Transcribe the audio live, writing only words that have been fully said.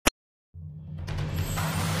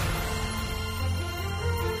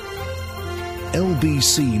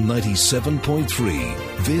LBC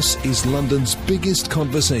 97.3. This is London's biggest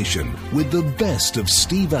conversation with the best of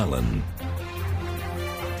Steve Allen.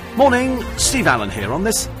 Morning, Steve Allen here on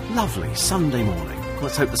this lovely Sunday morning.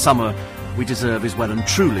 Let's hope the summer we deserve is well and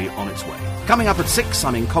truly on its way. Coming up at 6,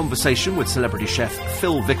 I'm in conversation with celebrity chef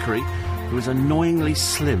Phil Vickery, who is annoyingly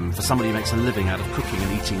slim for somebody who makes a living out of cooking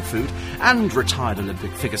and eating food, and retired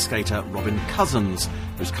Olympic figure skater Robin Cousins,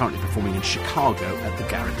 who's currently performing in Chicago at the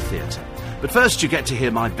Garrick Theatre. But first, you get to hear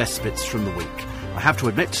my best bits from the week. I have to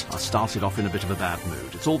admit, I started off in a bit of a bad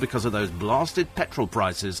mood. It's all because of those blasted petrol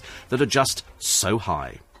prices that are just so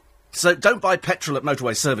high. So don't buy petrol at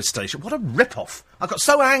motorway service station. What a rip-off. I got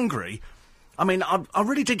so angry. I mean, I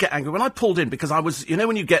really did get angry when I pulled in, because I was, you know,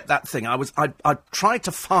 when you get that thing, I tried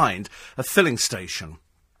to find a filling station.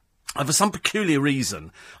 And for some peculiar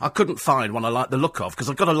reason, I couldn't find one I like the look of, because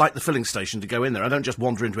I've got to like the filling station to go in there. I don't just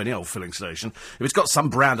wander into any old filling station. If it's got some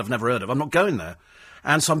brand I've never heard of, I'm not going there.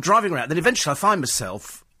 And so I'm driving around. Then eventually I find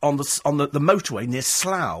myself on the motorway near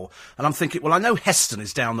Slough. And I'm thinking, well, I know Heston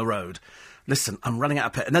is down the road. Listen, I'm running out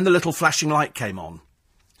of petrol. And then the little flashing light came on.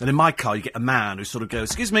 And in my car, you get a man who sort of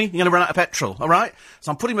goes, excuse me, you're going to run out of petrol, all right? So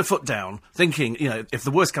I'm putting my foot down, thinking, you know, if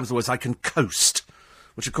the worst comes to the worst, I can coast.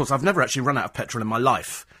 Which, of course, I've never actually run out of petrol in my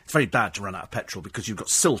life. It's very bad to run out of petrol because you've got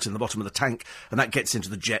silt in the bottom of the tank, and that gets into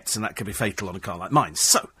the jets, and that can be fatal on a car like mine.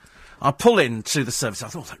 So I pull into the service. I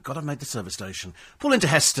thought, thank God I've made the service station. Pull into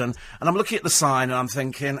Heston, and I'm looking at the sign, and I'm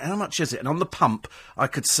thinking, how much is it? And on the pump, I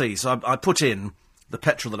could see. So I put in the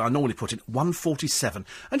petrol that I normally put in, 147.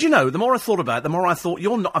 And you know, the more I thought about it, the more I thought,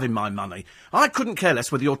 you're not having my money. I couldn't care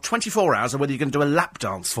less whether you're 24 hours or whether you're going to do a lap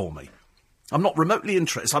dance for me. I'm not remotely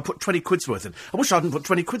interested. So I put 20 quid's worth in. I wish I hadn't put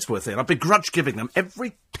 20 quid's worth in. I begrudge giving them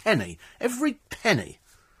every penny. Every penny.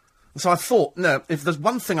 So I thought, no, if there's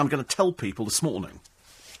one thing I'm going to tell people this morning,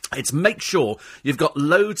 it's make sure you've got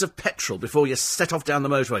loads of petrol before you set off down the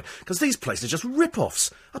motorway. Because these places are just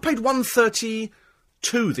rip-offs. I paid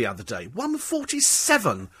 £1.32 the other day.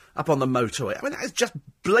 £1.47 up on the motorway. I mean, that is just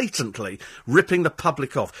blatantly ripping the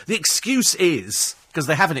public off. The excuse is, because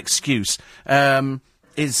they have an excuse,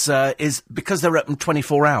 is because they're open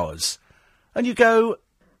 24 hours. And you go,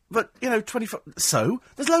 but, you know, 24... So,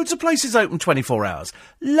 there's loads of places open 24 hours.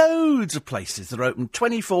 Loads of places that are open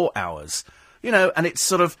 24 hours. You know, and it's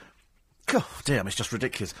sort of... God damn, it's just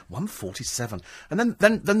ridiculous. 147. And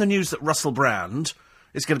then the news that Russell Brand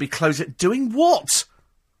is going to be closing... Doing what?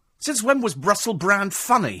 Since when was Russell Brand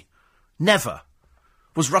funny? Never.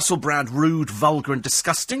 Was Russell Brand rude, vulgar and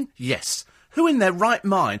disgusting? Yes. Who in their right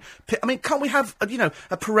mind... I mean, can't we have,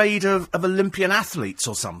 a parade of Olympian athletes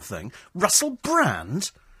or something? Russell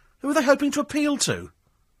Brand? Who are they hoping to appeal to?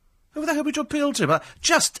 But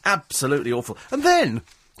just absolutely awful. And then,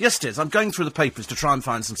 yesterday, I'm going through the papers to try and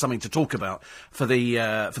find something to talk about for the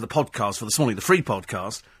podcast, for this morning, the free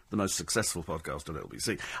podcast, the most successful podcast on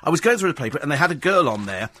LBC. I was going through the paper, and they had a girl on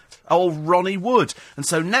there, old Ronnie Wood. And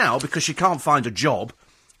so now, because she can't find a job,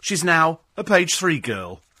 she's now a page 3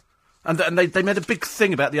 girl. And they made a big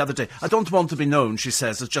thing about the other day. I don't want to be known, she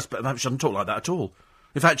says, as just... She doesn't talk like that at all.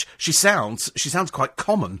 In fact, she sounds quite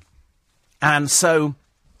common. And so...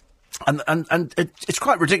 And it's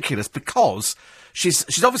quite ridiculous because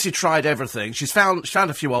she's obviously tried everything. She's found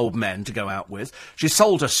a few old men to go out with. She's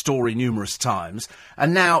sold her story numerous times.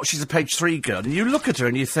 And now she's a page 3 girl. And you look at her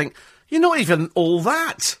and you think, you're not even all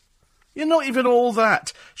that. You're not even all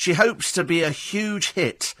that. She hopes to be a huge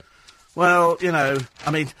hit. Well, you know, I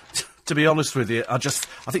mean... To be honest with you, I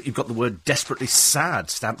think you've got the word desperately sad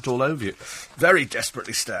stamped all over you. Very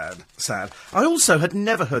desperately sad. I also had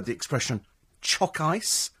never heard the expression chalk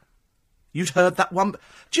ice. You'd heard that one.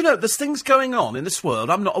 Do you know, there's things going on in this world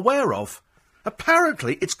I'm not aware of.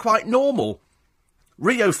 Apparently, it's quite normal.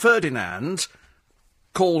 Rio Ferdinand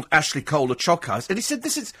called Ashley Cole a chalk ice, and he said,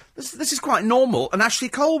 this is quite normal. And Ashley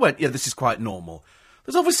Cole went, yeah, this is quite normal.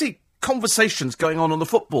 There's obviously conversations going on the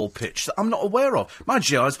football pitch that I'm not aware of. Mind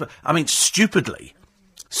you, stupidly,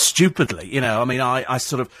 you know, I mean, I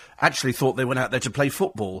sort of actually thought they went out there to play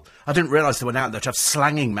football. I didn't realise they went out there to have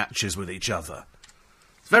slanging matches with each other.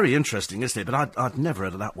 It's very interesting, isn't it? But I'd never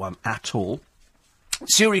heard of that one at all.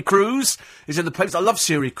 Suri Cruz is in the place. I love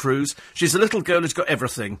Suri Cruz. She's a little girl who's got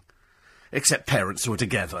everything. Except parents who are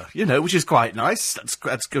together, you know, which is quite nice.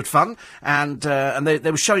 That's good fun. And they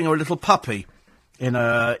were showing her a little puppy in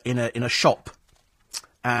a shop,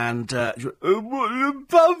 and puppy,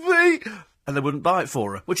 and they wouldn't buy it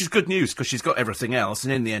for her, which is good news because she's got everything else.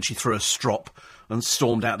 And in the end, she threw a strop and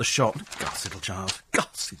stormed out the shop. Goss, little child.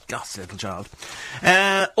 Goss, little child.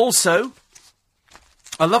 Also,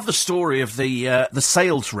 I love the story of the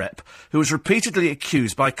sales rep who was repeatedly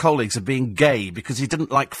accused by colleagues of being gay because he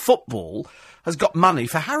didn't like football, has got money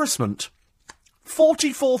for harassment.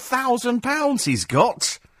 £44,000 he's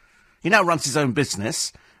got. He now runs his own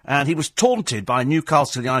business, and he was taunted by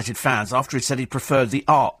Newcastle United fans after he said he preferred the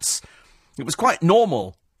arts. It was quite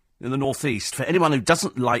normal in the North East for anyone who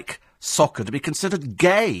doesn't like soccer to be considered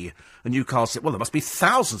gay. And Newcastle, well, there must be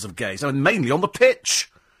thousands of gays, I mean, mainly on the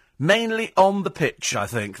pitch. Mainly on the pitch, I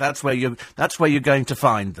think. That's where you're going to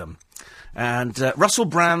find them. And Russell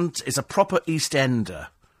Brand is a proper East Ender.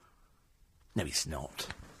 No, he's not.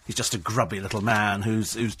 He's just a grubby little man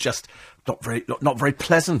who's just not very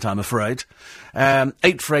pleasant, I'm afraid.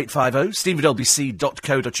 84850,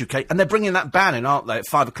 steve@lbc.co.uk. And they're bringing that ban in, aren't they, at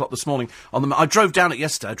 5 o'clock this morning. I drove down it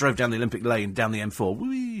yesterday. I drove down the Olympic Lane, down the M4.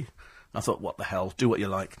 Whee! I thought, what the hell, do what you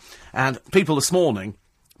like. And people this morning...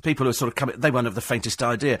 People who are sort of coming, they won't have the faintest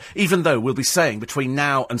idea. Even though we'll be saying between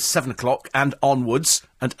now and 7 o'clock and onwards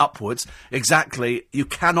and upwards, exactly, you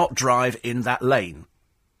cannot drive in that lane.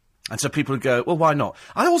 And so people would go, well, why not?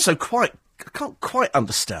 I also can't quite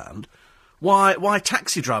understand why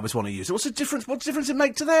taxi drivers want to use it. What difference does it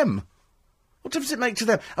make to them? What difference does it make to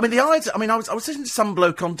them? I mean, I was listening to some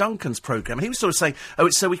bloke on Duncan's programme, and he was sort of saying, oh,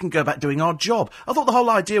 it's so we can go back doing our job. I thought the whole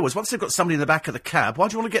idea was, once they've got somebody in the back of the cab, why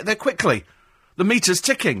do you want to get there quickly? The meter's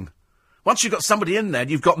ticking. Once you've got somebody in there and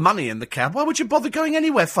you've got money in the cab, why would you bother going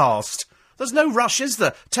anywhere fast? There's no rush, is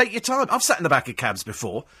there? Take your time. I've sat in the back of cabs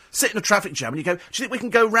before, sit in a traffic jam, and you go, do you think we can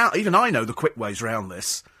go round? Even I know the quick ways round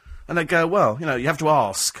this. And they go, well, you have to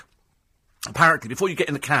ask. Apparently, before you get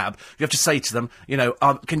in the cab, you have to say to them,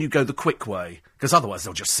 can you go the quick way? Because otherwise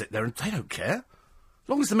they'll just sit there and they don't care. As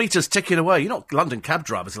long as the meter's ticking away, London cab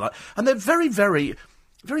drivers are like... And they're very, very,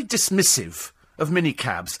 very dismissive of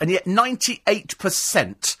minicabs, and yet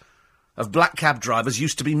 98% of black cab drivers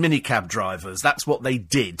used to be minicab drivers. That's what they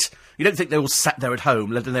did. You don't think they all sat there at home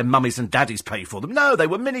letting their mummies and daddies pay for them. No, they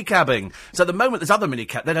were minicabbing. So the moment there's other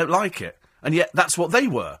minicab, they don't like it. And yet that's what they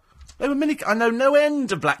were. They were I know no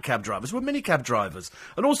end of black cab drivers were minicab drivers.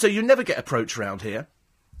 And also, you never get approached round here.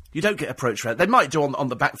 You don't get approached round. They might do on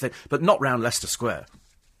the back thing, but not round Leicester Square.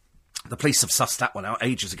 The police have sussed that one out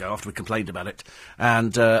ages ago after we complained about it.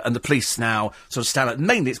 And the police now sort of stand out.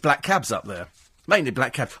 Mainly it's black cabs up there. Mainly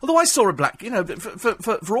black cabs. Although I saw a black,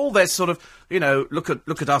 for all their sort of,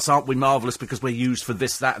 look at us, aren't we marvellous because we're used for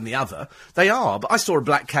this, that and the other. They are. But I saw a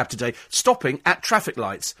black cab today stopping at traffic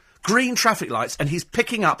lights. Green traffic lights. And he's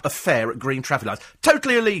picking up a fare at green traffic lights.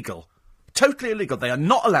 Totally illegal. Totally illegal. They are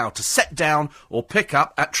not allowed to set down or pick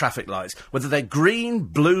up at traffic lights, whether they're green,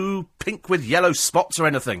 blue, pink with yellow spots or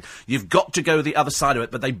anything. You've got to go the other side of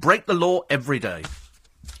it, but they break the law every day.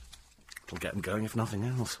 It'll get them going, if nothing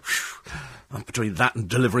else. Between that and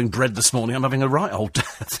delivering bread this morning, I'm having a right old day.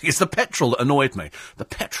 It's the petrol that annoyed me. The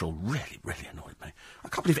petrol really, really annoyed me. I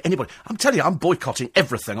can't believe anybody... I'm telling you, I'm boycotting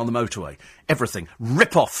everything on the motorway. Everything.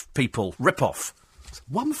 Rip off, people. Rip off. It's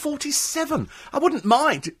 147. I wouldn't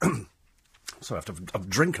mind... Sorry, I have to have a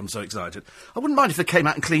drink, I'm so excited. I wouldn't mind if they came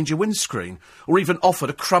out and cleaned your windscreen, or even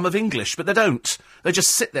offered a crumb of English, but they don't. They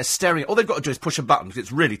just sit there staring. All they've got to do is push a button, because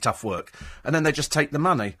it's really tough work, and then they just take the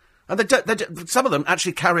money. And some of them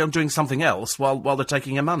actually carry on doing something else while they're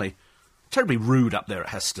taking your money. Terribly rude up there at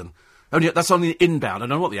Heston. That's on the inbound. I don't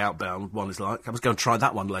know what the outbound one is like. I was going to try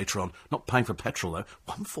that one later on. Not paying for petrol, though.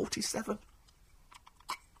 147.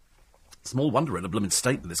 Small wonder in a blooming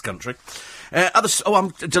state in this country. I'm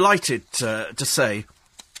delighted to say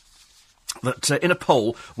that in a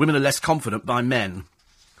poll, women are less confident by men.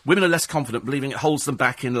 Women are less confident, believing it holds them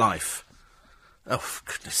back in life. Oh, for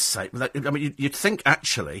goodness sake. You'd think,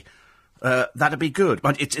 actually, that'd be good.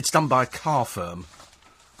 But it's done by a car firm.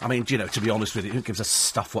 I mean, to be honest with you, who gives a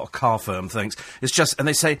stuff what a car firm thinks? It's just, and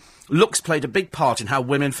they say, looks played a big part in how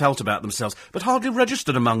women felt about themselves, but hardly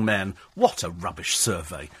registered among men. What a rubbish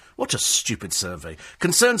survey. What a stupid survey.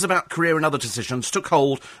 Concerns about career and other decisions took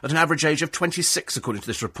hold at an average age of 26, according to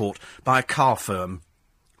this report, by a car firm.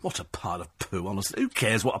 What a pile of poo, honestly. Who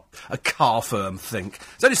cares what a car firm think?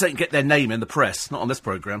 It's only so they can get their name in the press, not on this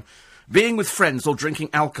programme. Being with friends or drinking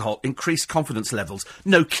alcohol increased confidence levels.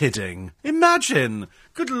 No kidding. Imagine.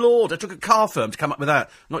 Good Lord, it took a car firm to come up with that.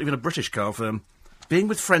 Not even a British car firm. Being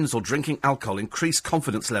with friends or drinking alcohol increased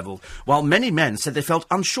confidence levels, while many men said they felt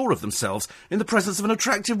unsure of themselves in the presence of an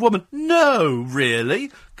attractive woman. No,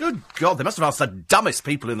 really? Good God, they must have asked the dumbest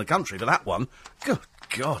people in the country for that one. Good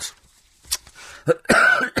God.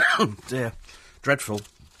 Dear. Dreadful.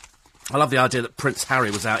 I love the idea that Prince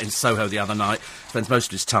Harry was out in Soho the other night. Spends most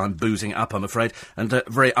of his time boozing up, I'm afraid. And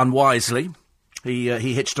very unwisely, he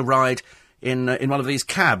hitched a ride in one of these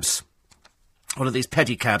cabs. One of these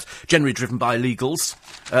pedicabs, generally driven by illegals,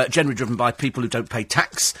 generally driven by people who don't pay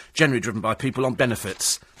tax, generally driven by people on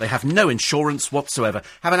benefits. They have no insurance whatsoever.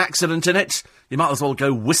 Have an accident in it, you might as well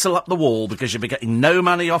go whistle up the wall because you'll be getting no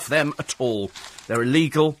money off them at all. They're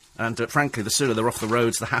illegal, and frankly, the sooner they're off the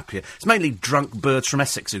roads, the happier. It's mainly drunk birds from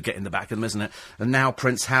Essex who get in the back of them, isn't it? And now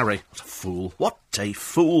Prince Harry. What a fool. What a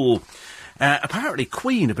fool. Apparently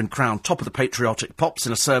Queen have been crowned top of the patriotic pops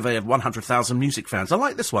in a survey of 100,000 music fans. I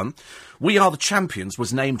like this one. We Are the Champions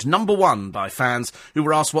was named number 1 by fans who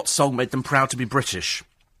were asked what song made them proud to be British.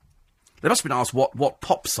 They must have been asked what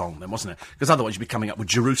pop song then, wasn't it? Because otherwise you'd be coming up with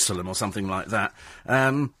Jerusalem or something like that.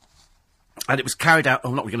 And it was carried out...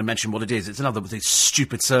 I'm not going to mention what it is. It's another of these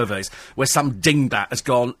stupid surveys where some dingbat has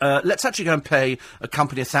gone, let's actually go and pay a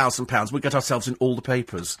company £1,000. We'll get ourselves in all the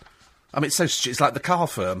papers. I mean, it's like the car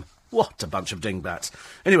firm. What a bunch of dingbats.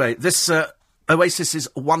 Anyway, this Oasis's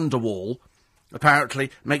Wonderwall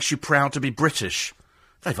apparently makes you proud to be British.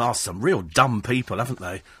 They've asked some real dumb people, haven't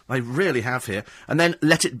they? They really have here. And then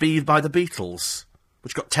Let It Be by the Beatles,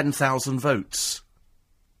 which got 10,000 votes.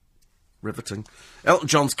 Riveting. Elton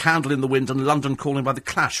John's Candle in the Wind and London Calling by the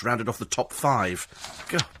Clash rounded off the top 5.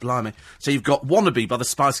 God, blimey. So you've got Wannabe by the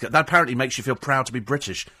Spice Girls. That apparently makes you feel proud to be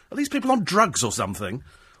British. Are these people on drugs or something?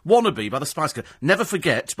 Wannabe by the Spice Girls. Never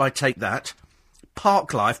Forget by Take That.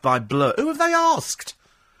 Park Life by Blur. Who have they asked?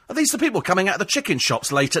 Are these the people coming out of the chicken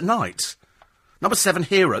shops late at night? Number 7,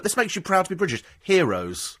 Hero. This makes you proud to be British.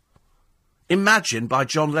 Heroes. Imagine by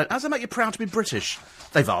John Lennon. How does that make you proud to be British?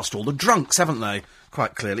 They've asked all the drunks, haven't they?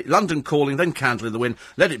 Quite clearly. London Calling, then Candle in the Wind,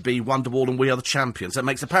 Let It Be, Wonderwall and We Are the Champions.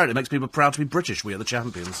 Apparently makes people proud to be British, We Are the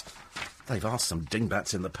Champions. They've asked some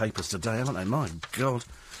dingbats in the papers today, haven't they? My God.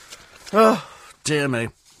 Oh, dear me.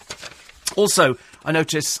 Also, I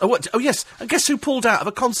notice... Oh, yes, and guess who pulled out of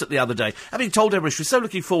a concert the other day? Having told everyone she was so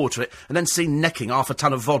looking forward to it, and then seen necking half a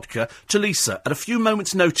ton of vodka, Talisa, at a few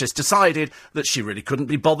moments' notice, decided that she really couldn't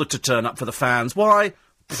be bothered to turn up for the fans. Why?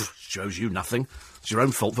 Shows you nothing. It's your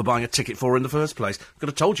own fault for buying a ticket for her in the first place. Could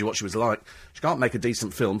have told you what she was like. She can't make a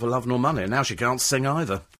decent film for love nor money, and now she can't sing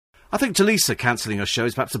either. I think Talisa cancelling her show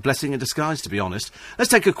is perhaps a blessing in disguise, to be honest. Let's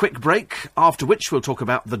take a quick break, after which we'll talk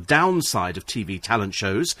about the downside of TV talent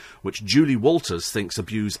shows, which Julie Walters thinks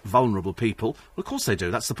abuse vulnerable people. Well, of course they do,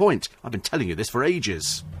 that's the point. I've been telling you this for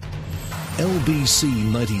ages. LBC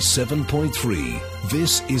 97.3.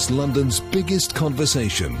 This is London's biggest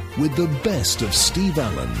conversation with the best of Steve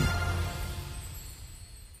Allen.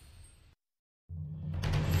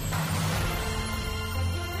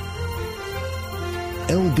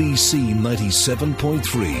 LBC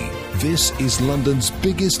 97.3. This is London's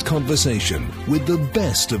biggest conversation with the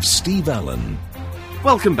best of Steve Allen.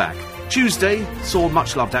 Welcome back. Tuesday saw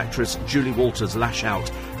much-loved actress Julie Walters lash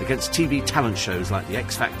out against TV talent shows like The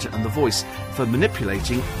X Factor and The Voice for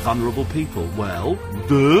manipulating vulnerable people. Well,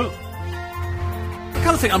 duh. I kind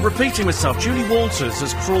of think I'm repeating myself. Julie Walters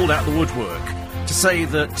has crawled out the woodwork to say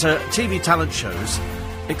that TV talent shows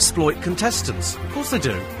exploit contestants. Of course they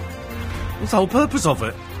do. That's the whole purpose of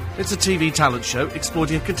it. It's a TV talent show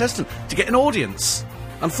exploiting a contestant to get an audience.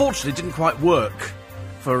 Unfortunately, it didn't quite work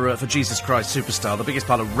for Jesus Christ Superstar, the biggest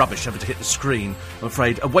pile of rubbish ever to hit the screen. I'm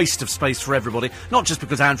afraid a waste of space for everybody. Not just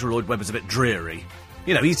because Andrew Lloyd Webber's a bit dreary.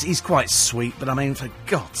 You know, he's quite sweet, but I mean, for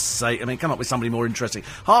God's sake, come up with somebody more interesting.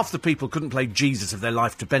 Half the people couldn't play Jesus if their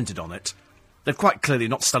life depended on it. They've quite clearly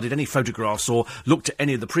not studied any photographs or looked at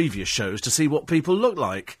any of the previous shows to see what people look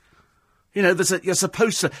like. You know, you're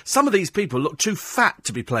supposed to... Some of these people look too fat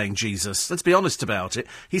to be playing Jesus. Let's be honest about it.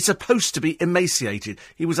 He's supposed to be emaciated.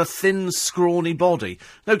 He was a thin, scrawny body.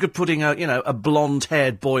 No good putting a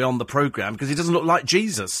blonde-haired boy on the programme because he doesn't look like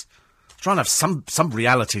Jesus. Try and have some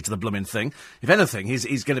reality to the blooming thing. If anything,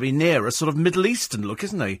 he's going to be near a sort of Middle Eastern look,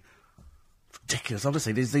 isn't he? Ridiculous,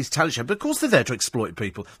 honestly, these talent shows. But of course they're there to exploit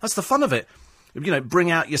people. That's the fun of it. You know,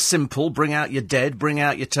 bring out your simple, bring out your dead, bring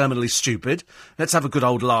out your terminally stupid. Let's have a good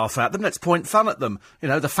old laugh at them. Let's point fun at them. You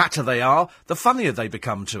know, the fatter they are, the funnier they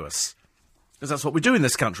become to us. Because that's what we do in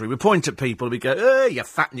this country. We point at people and we go, you're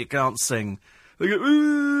fat and you can't sing. They go,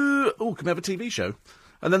 ooh, can we have a TV show?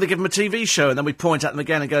 And then they give them a TV show and then we point at them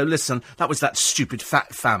again and go, listen, that was that stupid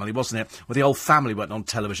fat family, wasn't it? Where the whole family went on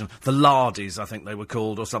television. The Lardies, I think they were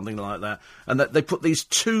called, or something like that. And they put these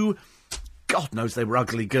two... God knows they were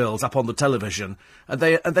ugly girls up on the television, and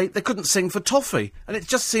they couldn't sing for toffee. And it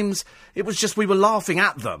just seems we were laughing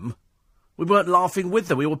at them. We weren't laughing with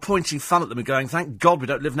them. We were pointing fun at them and going, "Thank God we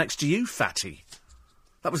don't live next to you, fatty."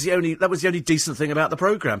 That was the only decent thing about the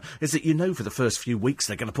programme, is that for the first few weeks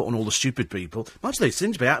they're going to put on all the stupid people. Much they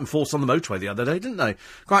seemed to be out in force on the motorway the other day, didn't they?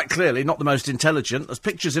 Quite clearly, not the most intelligent. There's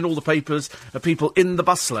pictures in all the papers of people in the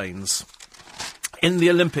bus lanes. in the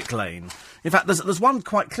Olympic lane. In fact, there's one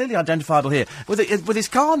quite clearly identifiable here, with his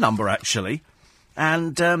car number, actually,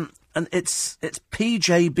 and it's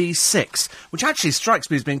PJB6, which actually strikes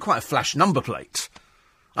me as being quite a flash number plate.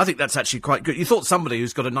 I think that's actually quite good. You thought somebody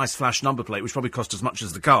who's got a nice flash number plate, which probably cost as much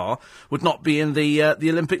as the car, would not be in the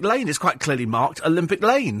Olympic lane. It's quite clearly marked Olympic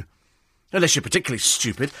lane. Unless you're particularly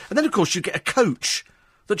stupid. And then, of course, you get a coach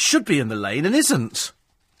that should be in the lane and isn't.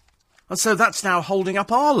 And so that's now holding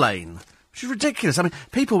up our lane, which is ridiculous. I mean,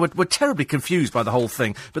 people were terribly confused by the whole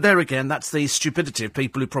thing. But there again, that's the stupidity of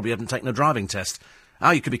people who probably haven't taken a driving test.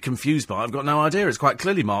 How you could be confused by it, I've got no idea. It's quite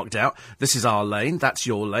clearly marked out. This is our lane, that's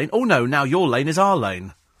your lane. Oh, no, now your lane is our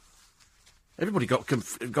lane. Everybody got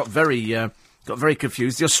very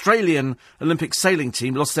confused. The Australian Olympic sailing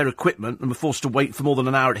team lost their equipment and were forced to wait for more than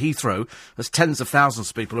an hour at Heathrow as tens of thousands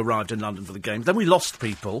of people arrived in London for the Games. Then we lost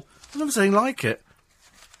people. I've never seen like it.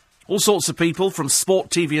 All sorts of people from sport,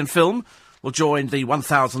 TV and film will join the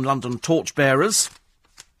 1,000 London torchbearers.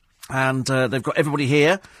 And they've got everybody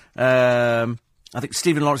here. I think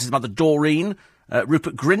Stephen Lawrence's mother, Doreen,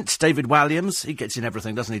 Rupert Grint, David Walliams. He gets in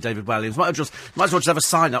everything, doesn't he, David Walliams? Might as well just have a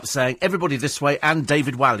sign-up saying, everybody this way and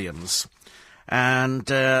David Walliams. And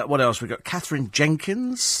what else? We've got Catherine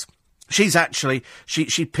Jenkins. She's actually,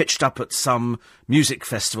 she pitched up at some music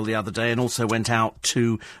festival the other day and also went out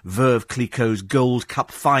to Veuve Clicquot's Gold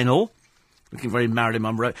Cup final. Looking very Marilyn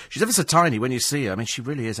Monroe. She's ever so tiny when you see her. I mean, she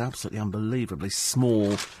really is absolutely unbelievably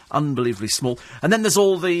small. Unbelievably small. And then there's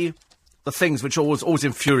all the things which always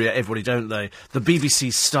infuriate everybody, don't they? The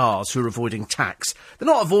BBC stars who are avoiding tax. They're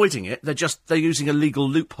not avoiding it, they're using a legal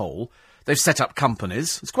loophole. They've set up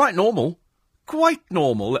companies. It's quite normal. Quite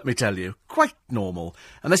normal, let me tell you. Quite normal.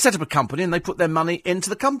 And they set up a company and they put their money into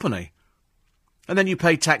the company. And then you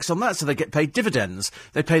pay tax on that, so they get paid dividends.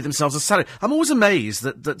 They pay themselves a salary. I'm always amazed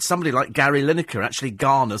that somebody like Gary Lineker actually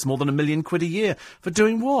garners more than £1 million a year. For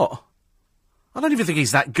doing what? I don't even think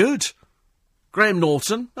he's that good. Graham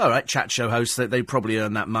Norton, all right, chat show host, they probably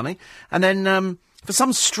earn that money. And then, for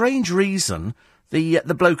some strange reason, the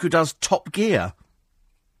bloke who does Top Gear,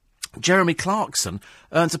 Jeremy Clarkson,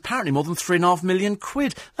 earns apparently more than £3.5 million.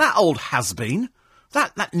 That old has-been,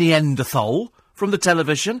 that Neanderthal from the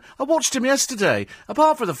television, I watched him yesterday.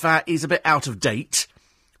 Apart from the fact he's a bit out of date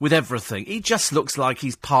with everything, he just looks like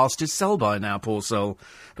he's past his sell-by now, poor soul.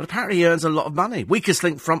 But apparently he earns a lot of money. Weakest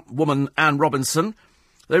Link front woman Anne Robinson,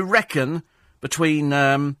 they reckon between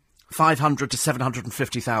 £500,000 to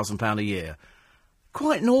 £750,000 a year.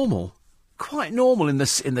 Quite normal. Quite normal in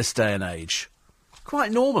this day and age.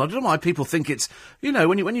 Quite normal. I don't know why people think it's, you know,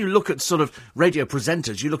 when you look at sort of radio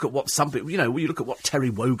presenters, you look at what some people, you know, you look at what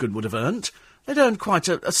Terry Wogan would have earned. They'd earn quite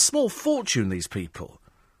a small fortune, these people.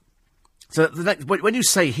 So when you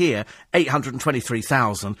say here,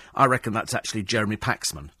 823,000, I reckon that's actually Jeremy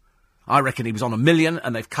Paxman. I reckon he was on $1 million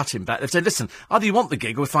and they've cut him back. They've said, listen, either you want the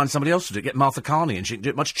gig or we'll find somebody else to do it. Get Martha Carney and she can do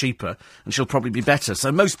it much cheaper and she'll probably be better.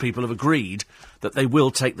 So most people have agreed that they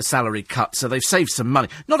will take the salary cut. So they've saved some money.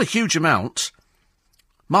 Not a huge amount.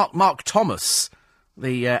 Mark Thomas,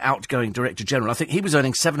 the outgoing Director General, I think he was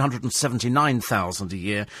earning $779,000 a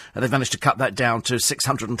year and they've managed to cut that down to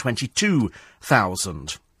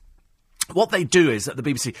 $622,000. What they do is, at the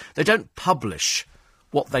BBC, they don't publish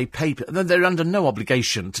what they pay. They're under no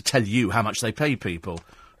obligation to tell you how much they pay people.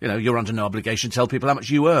 You know, you're under no obligation to tell people how much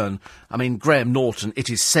you earn. I mean, Graham Norton, it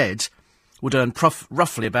is said, would earn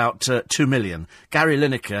roughly about $2 million. Gary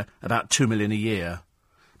Lineker, about $2 million a year.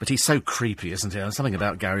 But he's so creepy, isn't he? There's something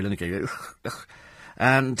about Gary Lineker.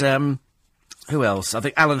 And, who else? I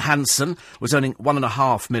think Alan Hansen was earning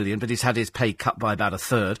 $1.5 million, but he's had his pay cut by about a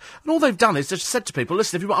third. And all they've done is just said to people,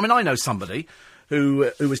 listen, if you want, I mean, I know somebody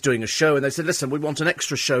who was doing a show, and they said, listen, we want an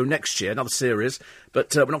extra show next year, another series,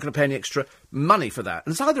 but we're not going to pay any extra money for that.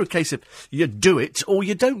 And it's either a case of you do it or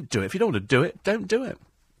you don't do it. If you don't want to do it, don't do it.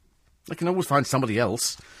 They can always find somebody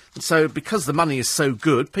else. And so because the money is so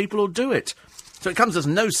good, people will do it. So it comes as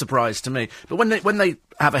no surprise to me. But when they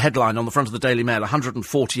have a headline on the front of the Daily Mail,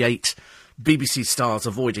 148 BBC stars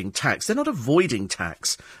avoiding tax, they're not avoiding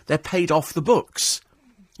tax. They're paid off the books,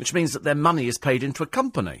 which means that their money is paid into a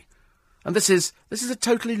company. And this is a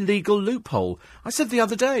totally legal loophole. I said the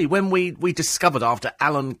other day, when we discovered after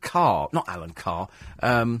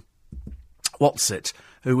Watsit,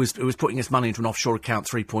 who was putting his money into an offshore account,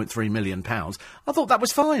 £3.3 million, I thought that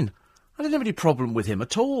was fine. I didn't have any problem with him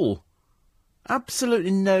at all.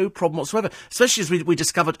 Absolutely no problem whatsoever. Especially as we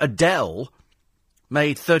discovered Adele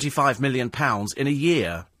made £35 million in a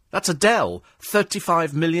year. That's Adele,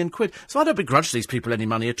 35 million quid. So I don't begrudge these people any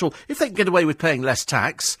money at all. If they can get away with paying less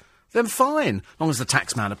tax, then fine. As long as the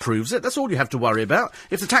taxman approves it, that's all you have to worry about.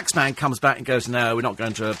 If the taxman comes back and goes, no, we're not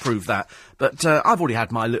going to approve that, but I've already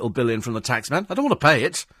had my little bill in from the taxman, I don't want to pay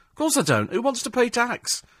it. Of course I don't. Who wants to pay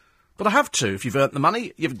tax? But I have to. If you've earned the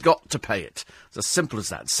money, you've got to pay it. It's as simple as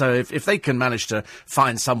that. So if they can manage to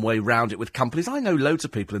find some way round it with companies, I know loads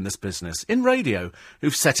of people in this business, in radio,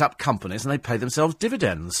 who've set up companies and they pay themselves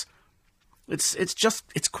dividends.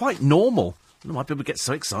 It's quite normal. I don't know why people get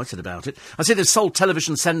so excited about it. I see they've sold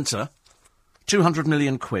Television Centre, 200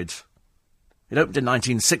 million quid. It opened in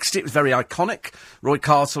 1960. It was very iconic. Roy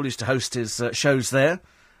Castle used to host his shows there.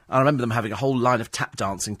 I remember them having a whole line of tap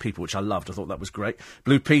dancing people, which I loved. I thought that was great.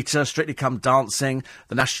 Blue Peter, Strictly Come Dancing,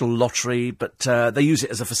 the National Lottery, but they use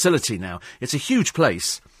it as a facility now. It's a huge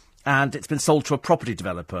place, and it's been sold to a property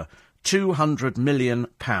developer. £200 million.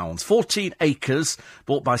 14 acres,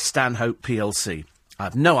 bought by Stanhope plc. I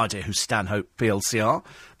have no idea who Stanhope plc are,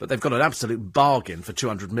 but they've got an absolute bargain for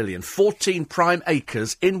 200 million. 14 prime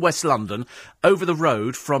acres in West London, over the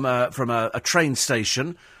road from a train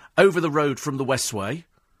station, over the road from the Westway.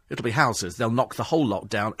 It'll be houses. They'll knock the whole lot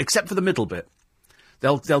down, except for the middle bit.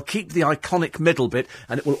 They'll keep the iconic middle bit,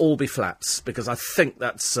 and it will all be flats, because I think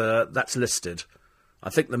that's listed. I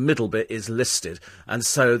think the middle bit is listed, and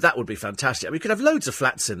so that would be fantastic. I mean, you could have loads of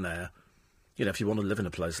flats in there. You know, if you want to live in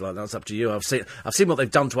a place like that, it's up to you. I've seen what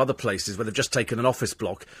they've done to other places where they've just taken an office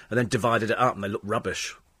block and then divided it up, and they look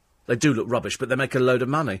rubbish. They do look rubbish, but they make a load of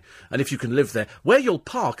money. And if you can live there... Where you'll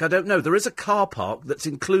park, I don't know. There is a car park that's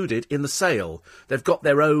included in the sale. They've got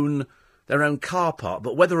their own car park,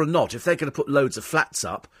 but whether or not, if they're going to put loads of flats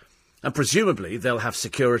up, and presumably they'll have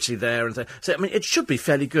security there, and so, I mean, it should be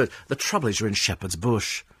fairly good. The trouble is you're in Shepherd's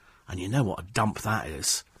Bush, and you know what a dump that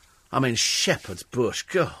is. I mean, Shepherd's Bush,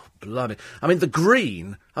 God, bloody... I mean, the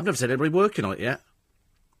Green, I've never seen anybody working on it yet.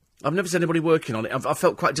 I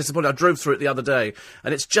felt quite disappointed. I drove through it the other day,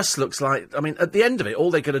 and it just looks like... I mean, at the end of it,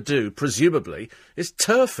 all they're going to do, presumably, is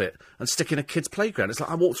turf it and stick in a kid's playground. It's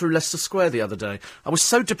like I walked through Leicester Square the other day. I was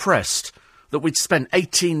so depressed that we'd spent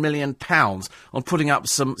 £18 million on putting up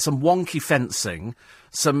some wonky fencing,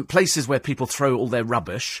 some places where people throw all their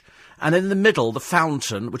rubbish, and in the middle, the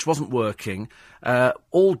fountain, which wasn't working,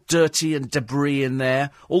 all dirty and debris in there.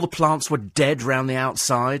 All the plants were dead round the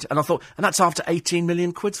outside. And I thought, and that's after 18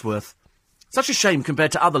 million quid's worth. Such a shame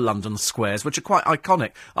compared to other London squares, which are quite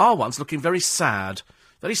iconic. Our one's looking very sad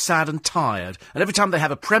and tired. And every time they have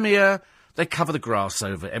a premiere, they cover the grass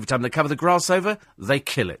over. Every time they cover the grass over, they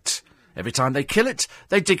kill it. Every time they kill it,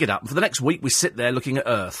 they dig it up. And for the next week, we sit there looking at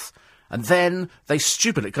Earth. And then they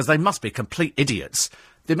stupid it, because they must be complete idiots.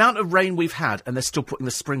 The amount of rain we've had, and they're still putting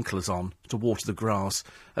the sprinklers on to water the grass.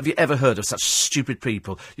 Have you ever heard of such stupid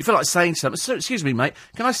people? You feel like saying to them, excuse me, mate,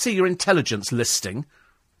 can I see your intelligence listing?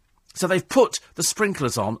 So they've put the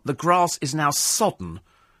sprinklers on. The grass is now sodden.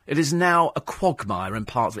 It is now a quagmire in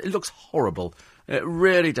parts of it. It looks horrible. It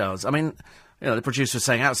really does. I mean, you know, the producer was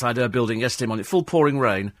saying outside her building yesterday morning, full pouring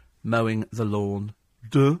rain, mowing the lawn.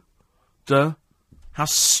 Duh. How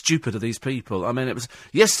stupid are these people? I mean, it was...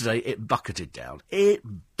 Yesterday, it bucketed down.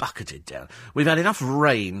 We've had enough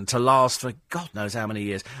rain to last for God knows how many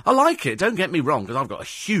years. I like it, don't get me wrong, because I've got a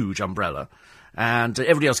huge umbrella. And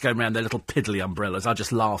everybody else going around their little piddly umbrellas, I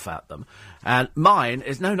just laugh at them. And mine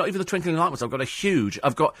is... No, not even the twinkling light ones. In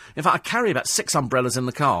fact, I carry about 6 umbrellas in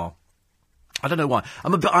the car. I don't know why.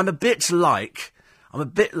 I'm a bit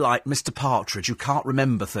like Mr. Partridge, who can't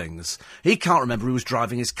remember things. He can't remember who was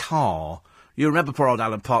driving his car. You remember poor old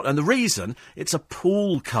Alan Partridge. And the reason, it's a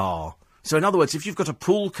pool car. So in other words, if you've got a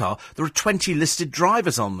pool car, there are 20 listed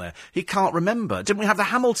drivers on there. He can't remember. Didn't we have the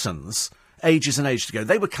Hamiltons ages and ages ago?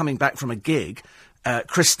 They were coming back from a gig,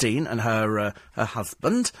 Christine and her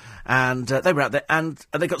husband, and they were out there, and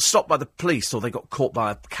they got stopped by the police, or they got caught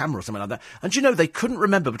by a camera or something like that. And you know, they couldn't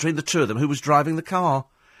remember between the two of them who was driving the car.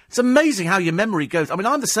 It's amazing how your memory goes. I mean,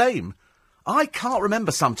 I'm the same. I can't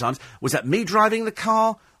remember sometimes, was that me driving the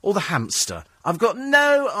car or the hamster? I've got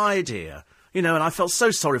no idea. You know, and I felt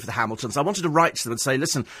so sorry for the Hamiltons. I wanted to write to them and say,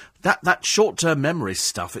 listen, that short-term memory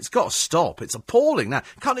stuff, it's got to stop. It's appalling now.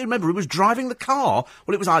 Can't even remember who was driving the car.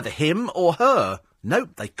 Well, it was either him or her. Nope,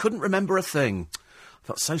 they couldn't remember a thing. I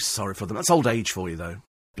felt so sorry for them. That's old age for you, though.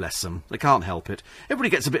 Bless them. They can't help it. Everybody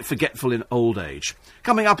gets a bit forgetful in old age.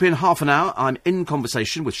 Coming up in half an hour, I'm in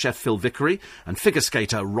conversation with chef Phil Vickery and figure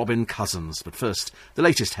skater Robin Cousins. But first, the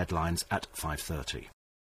latest headlines at 5:30.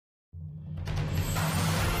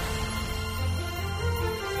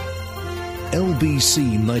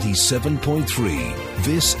 LBC 97.3.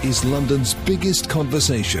 This is London's biggest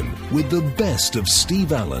conversation with the best of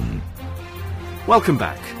Steve Allen. Welcome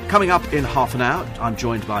back. Coming up in half an hour, I'm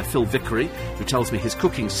joined by Phil Vickery, who tells me his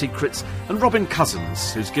cooking secrets, and Robin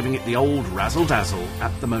Cousins, who's giving it the old razzle-dazzle,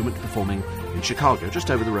 at the moment performing in Chicago, just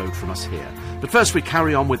over the road from us here. But first we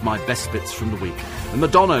carry on with my best bits from the week. And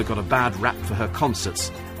Madonna got a bad rap for her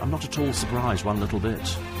concerts. I'm not at all surprised one little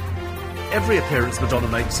bit. Every appearance Madonna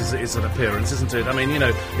makes is an appearance, isn't it? I mean, you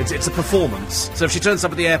know, it's a performance. So if she turns up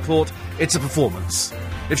at the airport, it's a performance.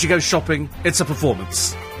 If she goes shopping, it's a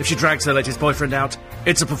performance. If she drags her latest boyfriend out,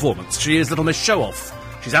 it's a performance. She is Little Miss Show-Off.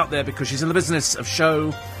 She's out there because she's in the business of show,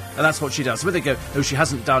 and that's what she does. Where they go, oh, she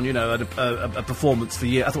hasn't done, you know, a performance for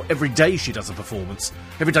years. I thought every day she does a performance.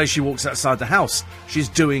 Every day she walks outside the house, she's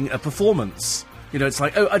doing a performance. You know, it's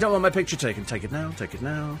like, oh, I don't want my picture taken. Take it now, take it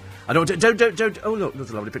now. I don't. Oh, look, there's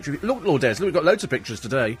a lovely picture. Look, Lord Des, look, we've got loads of pictures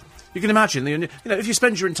today. You can imagine, you know, if you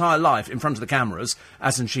spend your entire life in front of the cameras,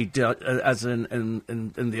 as in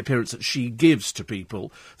the appearance that she gives to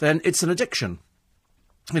people, then it's an addiction.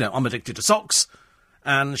 You know, I'm addicted to socks,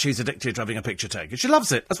 and she's addicted to having a picture taken. She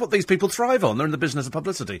loves it. That's what these people thrive on. They're in the business of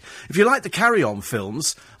publicity. If you like the Carry On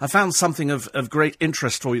films, I found something of great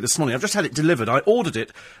interest for you this morning. I've just had it delivered. I ordered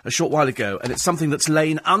it a short while ago, and it's something that's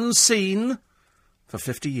lain unseen for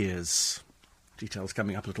 50 years. Details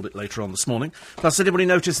coming up a little bit later on this morning. Plus, anybody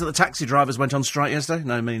notice that the taxi drivers went on strike yesterday?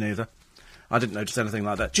 No, me neither. I didn't notice anything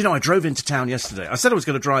like that. Do you know, I drove into town yesterday. I said I was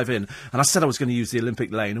going to drive in, and I said I was going to use the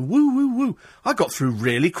Olympic lane, and woo. I got through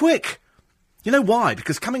really quick. You know why?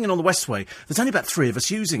 Because coming in on the Westway, there's only about 3 of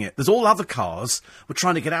us using it. There's all other cars were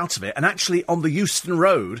trying to get out of it. And actually, on the Euston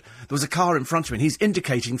Road, there was a car in front of me, and he's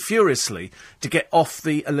indicating furiously to get off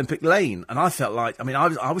the Olympic lane. And I felt like, I mean,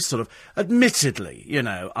 I was sort of, admittedly, you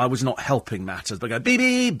know, I was not helping matters. But I go,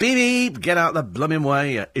 beep, beep, get out the blooming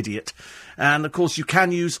way, you idiot. And, of course, you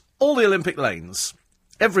can use all the Olympic lanes.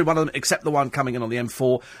 Every one of them, except the one coming in on the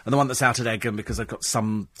M4, and the one that's out at Egham, because they've got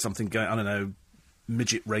something going, I don't know,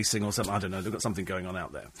 midget racing or something, I don't know, they've got something going on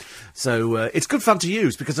out there. So, it's good fun to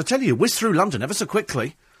use, because I tell you, whiz through London ever so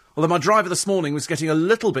quickly. Although my driver this morning was getting a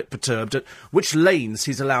little bit perturbed at which lanes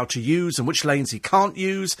he's allowed to use and which lanes he can't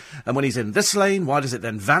use, and when he's in this lane, why does it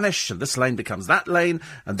then vanish, and this lane becomes that lane,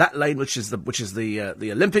 and that lane, which is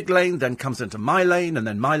the Olympic lane, then comes into my lane, and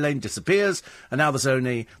then my lane disappears, and now there's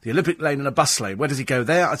only the Olympic lane and a bus lane. Where does he go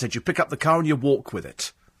there? I said, you pick up the car and you walk with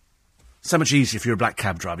it. So much easier if you're a black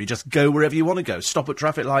cab driver. You just go wherever you want to go. Stop at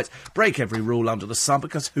traffic lights. Break every rule under the sun,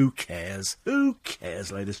 because who cares? Who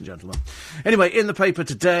cares, ladies and gentlemen? Anyway, in the paper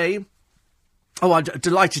today... Oh, I'm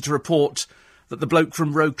delighted to report that the bloke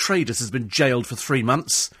from Rogue Traders has been jailed for 3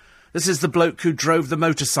 months. This is the bloke who drove the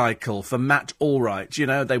motorcycle for Matt Allwright. You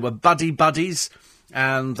know, they were buddies,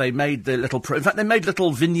 and they made the little... in fact, they made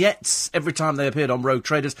little vignettes every time they appeared on Rogue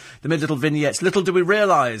Traders. They made little vignettes. Little do we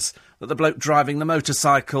realise that the bloke driving the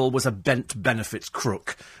motorcycle was a bent benefits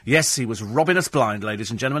crook. Yes, he was robbing us blind, ladies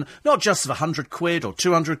and gentlemen. Not just of £100 or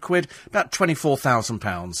 £200, about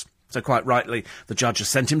 £24,000. So quite rightly, the judge has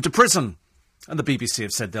sent him to prison. And the BBC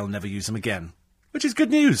have said they'll never use him again. Which is good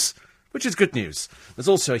news. There's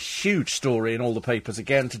also a huge story in all the papers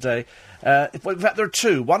again today. In fact, there are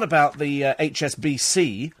 2. One about the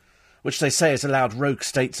HSBC, which they say has allowed rogue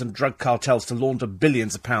states and drug cartels to launder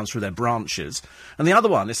billions of pounds through their branches. And the other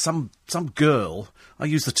one is some girl, I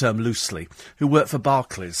use the term loosely, who worked for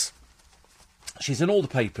Barclays. She's in all the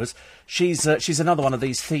papers. She's another one of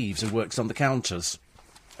these thieves who works on the counters.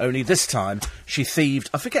 Only this time, she thieved,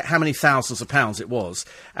 I forget how many thousands of pounds it was,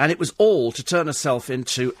 and it was all to turn herself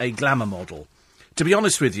into a glamour model. To be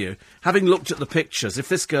honest with you, having looked at the pictures, if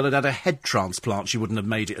this girl had had a head transplant, she wouldn't have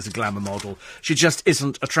made it as a glamour model. She just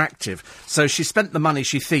isn't attractive. So she spent the money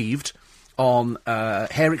she thieved on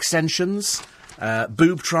hair extensions,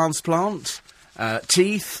 boob transplant,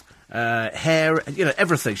 teeth... hair, you know,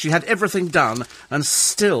 everything. She had everything done, and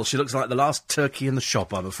still she looks like the last turkey in the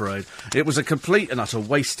shop, I'm afraid. It was a complete and utter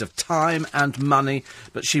waste of time and money,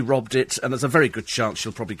 but she robbed it, and there's a very good chance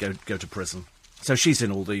she'll probably go to prison. So she's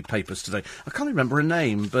in all the papers today. I can't remember her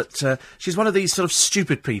name, but she's one of these sort of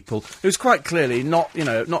stupid people who's quite clearly not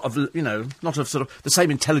of sort of the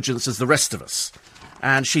same intelligence as the rest of us.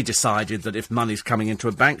 And she decided that if money's coming into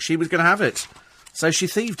a bank, she was going to have it. So she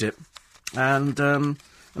thieved it. And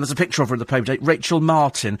there's a picture of her in the paper today. Rachel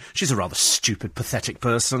Martin. She's a rather stupid, pathetic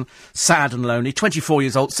person. Sad and lonely. 24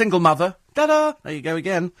 years old. Single mother. Ta-da! There you go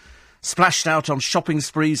again. Splashed out on shopping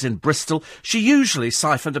sprees in Bristol. She usually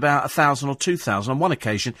siphoned about 1,000 or 2,000. On one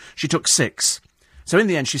occasion, she took 6. So in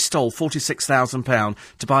the end, she stole £46,000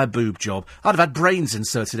 to buy a boob job. I'd have had brains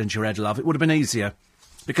inserted into your head, love. It would have been easier.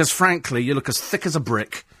 Because, frankly, you look as thick as a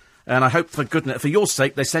brick. And I hope, for goodness, for your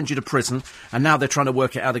sake, they send you to prison, and now they're trying to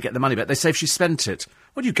work out how to get the money back. They say if she spent it,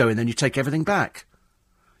 well, you go in there and you take everything back.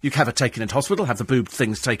 You have her taken into hospital, have the boob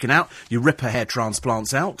things taken out, you rip her hair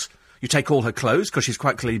transplants out, you take all her clothes, because she's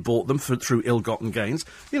quite clearly bought them through ill-gotten gains.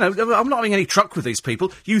 You know, I'm not having any truck with these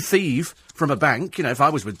people. You thieve from a bank. You know, if I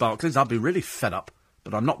was with Barclays, I'd be really fed up.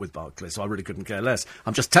 But I'm not with Barclays, so I really couldn't care less.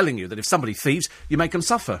 I'm just telling you that if somebody thieves, you make them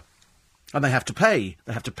suffer. And they have to pay.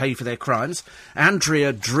 They have to pay for their crimes.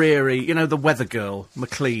 Andrea Dreary, you know, the weather girl,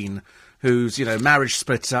 McLean, whose, you know, marriage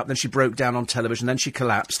split up, then she broke down on television, then she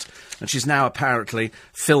collapsed, and she's now apparently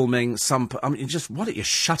filming some... I mean, why don't you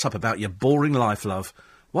shut up about your boring life, love?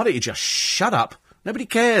 Why don't you just shut up? Nobody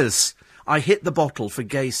cares. I hit the bottle for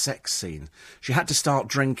gay sex scene. She had to start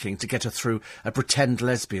drinking to get her through a pretend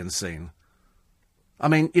lesbian scene. I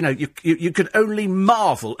mean, you know, you could only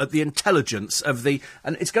marvel at the intelligence of the...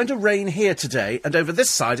 And it's going to rain here today, and over this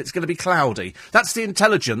side it's going to be cloudy. That's the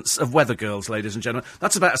intelligence of weather girls, ladies and gentlemen.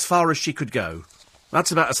 That's about as far as she could go.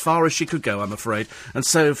 That's about as far as she could go, I'm afraid. And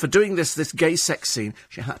so, for doing this gay sex scene,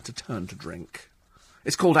 she had to turn to drink.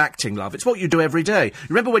 It's called acting, love. It's what you do every day.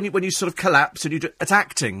 Remember when you sort of collapse and you do... It's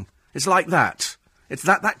acting. It's like that. It's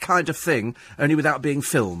that kind of thing, only without being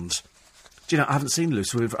filmed. Do you know, I haven't seen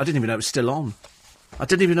Loose Wood. I didn't even know it was still on.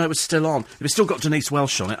 If it's still got Denise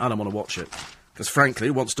Welsh on it, I don't want to watch it. Because, frankly,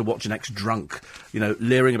 who wants to watch an ex-drunk, you know,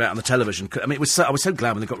 leering about on the television? I mean, I was so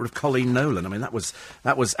glad when they got rid of Colleen Nolan. I mean, that was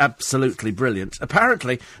absolutely brilliant.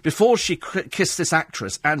 Apparently, before she kissed this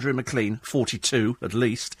actress, Andrea McLean, 42 at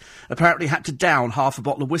least, apparently had to down half a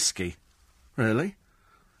bottle of whiskey. Really?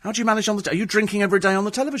 How do you manage on the... Are you drinking every day on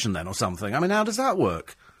the television, then, or something? I mean, how does that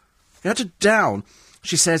work? You had to down...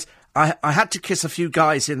 She says... I had to kiss a few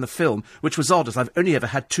guys in the film, which was odd, as I've only ever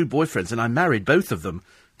had 2 boyfriends, and I married both of them.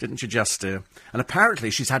 Didn't you just, dear? And apparently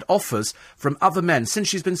she's had offers from other men since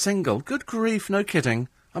she's been single. Good grief, no kidding.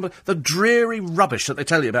 The dreary rubbish that they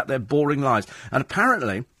tell you about their boring lives. And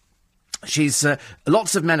apparently she's...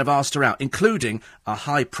 lots of men have asked her out, including a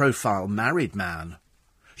high-profile married man.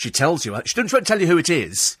 She tells you... She won't tell you who it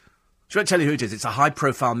is. She won't tell you who it is. It's a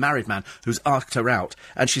high-profile married man who's asked her out.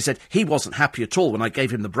 And she said he wasn't happy at all when I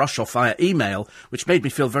gave him the brush-off via email, which made me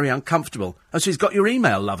feel very uncomfortable. Oh, so he's got your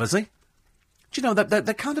email, love, has he? Do you know,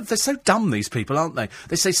 they're so dumb, these people, aren't they?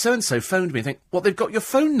 They say, so-and-so phoned me, and think, what, they've got your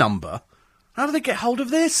phone number? How do they get hold of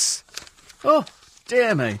this? Oh,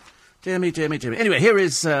 dear me. Dear me, dear me, dear me. Anyway, here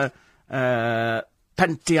is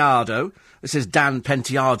Penteado. This is Dan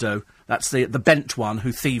Penteado. That's the bent one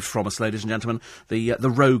who thieved from us, ladies and gentlemen. The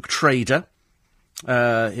rogue trader.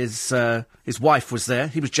 His wife was there.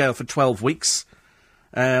 He was jailed for 12 weeks.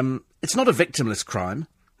 It's not a victimless crime.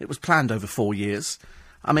 It was planned over 4 years.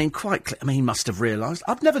 I mean, he must have realised.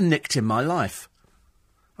 I've never nicked in my life.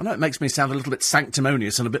 I know it makes me sound a little bit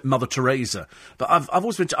sanctimonious and a bit Mother Teresa, but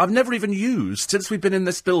I've never even used, since we've been in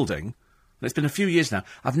this building, and it's been a few years now,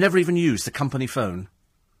 I've never even used the company phone.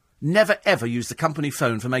 Never, ever used the company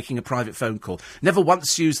phone for making a private phone call. Never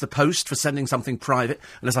once used the post for sending something private,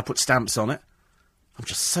 unless I put stamps on it. I'm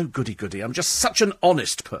just so goody-goody. I'm just such an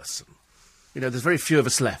honest person. You know, there's very few of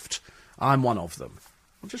us left. I'm one of them.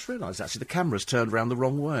 I've just realised, actually, the camera's turned round the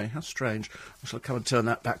wrong way. How strange. I shall come and turn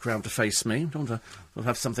that back round to face me. I don't want to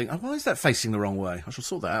have something... Oh, why is that facing the wrong way? I shall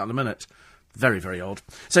sort that out in a minute. Very, very odd.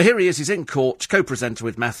 So here he is, he's in court, co-presenter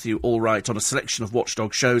with Matthew Allwright on a selection of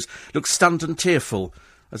Watchdog shows. Looks stunned and tearful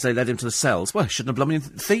as they led him to the cells. Well, he shouldn't have blooming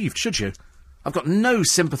thieved, should you? I've got no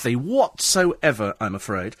sympathy whatsoever, I'm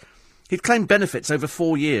afraid. He'd claimed benefits over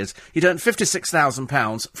 4 years. He'd earned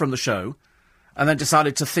 £56,000 from the show, and then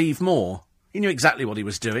decided to thieve more. He knew exactly what he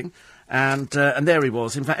was doing, and there he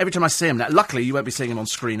was. In fact, every time I see him now, luckily you won't be seeing him on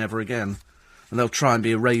screen ever again, and they'll try and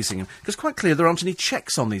be erasing him. Because quite clear there aren't any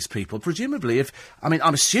checks on these people. Presumably,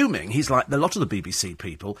 I'm assuming he's like a lot of the BBC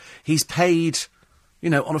people, he's paid... you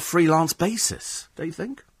know, on a freelance basis, don't you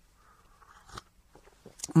think?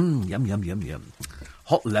 Yum, yum, yum, yum.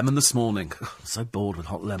 Hot lemon this morning. Oh, I'm so bored with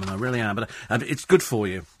hot lemon, I really am. But it's good for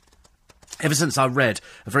you. Ever since I read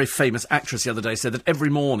a very famous actress the other day said that every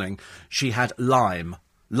morning she had lime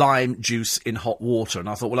juice in hot water. And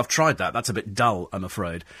I thought, well, I've tried that. That's a bit dull, I'm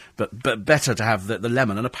afraid. But better to have the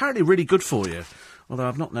lemon. And apparently really good for you. Although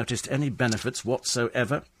I've not noticed any benefits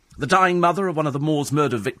whatsoever. The dying mother of one of the Moors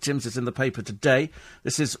murder victims is in the paper today.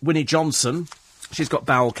 This is Winnie Johnson. She's got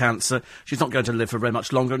bowel cancer. She's not going to live for very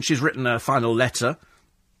much longer, and she's written a final letter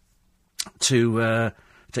to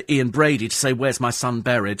Ian Brady to say, where's my son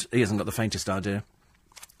buried? He hasn't got the faintest idea.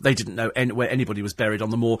 They didn't know where anybody was buried on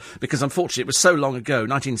the moor, because unfortunately it was so long ago,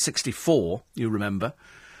 1964, you remember,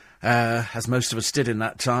 as most of us did in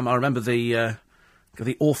that time. I remember the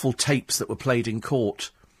awful tapes that were played in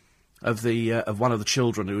court of one of the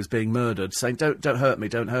children who was being murdered, saying, don't hurt me,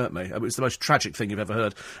 don't hurt me. It was the most tragic thing you've ever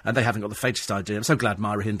heard, and they haven't got the faintest idea. I'm so glad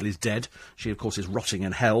Myra Hindley's dead. She, of course, is rotting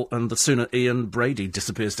in hell, and the sooner Ian Brady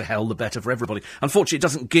disappears to hell, the better for everybody. Unfortunately, it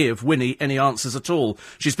doesn't give Winnie any answers at all.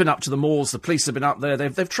 She's been up to the moors, the police have been up there,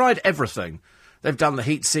 they've tried everything. They've done the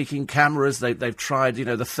heat-seeking cameras, they've tried,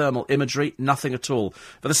 the thermal imagery, nothing at all.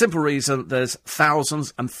 For the simple reason there's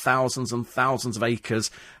thousands and thousands and thousands of acres,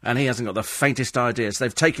 and he hasn't got the faintest idea. So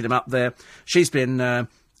they've taken him up there. She's been in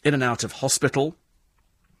and out of hospital.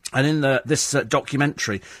 And in this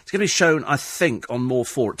documentary, it's going to be shown, I think, on More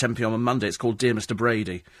 4 at 10 p.m. on Monday. It's called Dear Mr.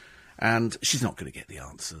 Brady. And she's not going to get the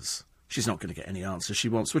answers. She's not going to get any answers she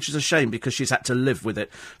wants, which is a shame because she's had to live with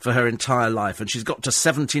it for her entire life. And she's got to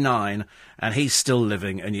 79 and he's still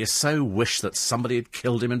living. And you so wish that somebody had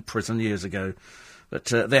killed him in prison years ago. But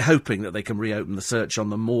they're hoping that they can reopen the search on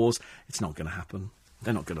the moors. It's not going to happen.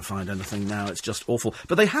 They're not going to find anything now. It's just awful.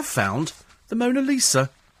 But they have found the Mona Lisa.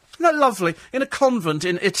 Isn't that lovely? In a convent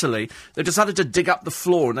in Italy, they decided to dig up the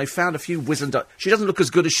floor and they found a few wizened up. She doesn't look as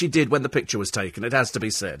good as she did when the picture was taken, it has to be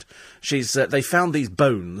said. They found these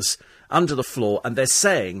bones under the floor, and they're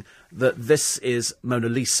saying that this is Mona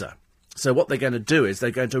Lisa. So what they're going to do is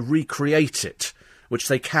they're going to recreate it, which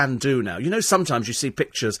they can do now. Sometimes you see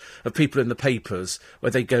pictures of people in the papers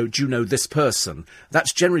where they go, do you know this person?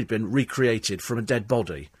 That's generally been recreated from a dead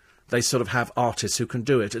body. They sort of have artists who can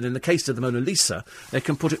do it. And in the case of the Mona Lisa, they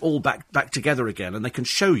can put it all back together again, and they can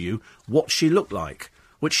show you what she looked like,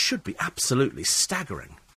 which should be absolutely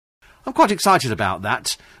staggering. I'm quite excited about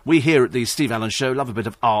that. We here at the Steve Allen Show love a bit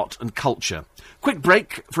of art and culture. Quick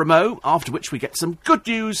break for a mo, after which we get some good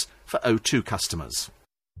news for O2 customers.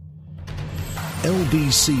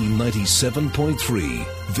 LBC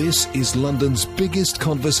 97.3. This is London's biggest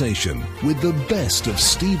conversation with the best of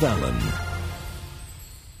Steve Allen.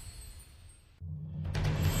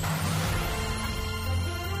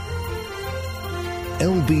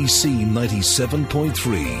 LBC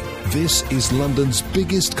 97.3. This is London's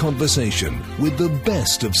biggest conversation with the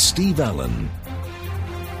best of Steve Allen.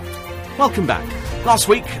 Welcome back. Last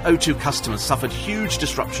week, O2 customers suffered huge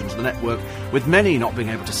disruption to the network, with many not being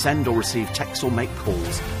able to send or receive texts or make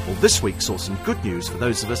calls. Well, this week saw some good news for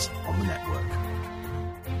those of us on the network.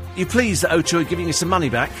 Are you pleased that O2 are giving you some money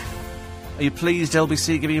back? Are you pleased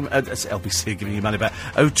LBC are giving you... LBC are giving you money back.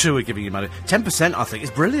 O2 are giving you money. 10%, I think, is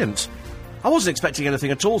brilliant. I wasn't expecting anything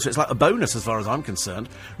at all, so it's like a bonus as far as I'm concerned.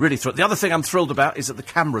 Really thrilled. The other thing I'm thrilled about is that the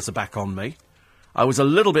cameras are back on me. I was a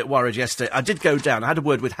little bit worried yesterday. I did go down. I had a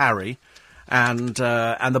word with Harry and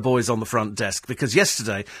the boys on the front desk, because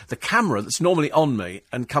yesterday the camera that's normally on me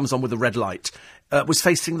and comes on with a red light was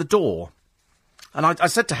facing the door. And I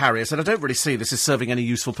said to Harry, I said, I don't really see this as serving any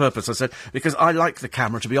useful purpose. I said, because I like the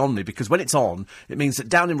camera to be on me, because when it's on, it means that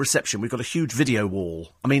down in reception we've got a huge video wall.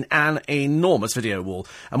 I mean, an enormous video wall.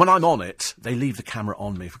 And when I'm on it, they leave the camera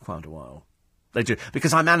on me for quite a while. They do.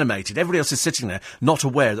 Because I'm animated. Everybody else is sitting there not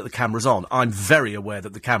aware that the camera's on. I'm very aware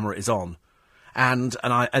that the camera is on. And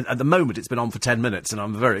at the moment it's been on for 10 minutes and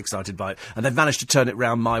I'm very excited by it. And they've managed to turn it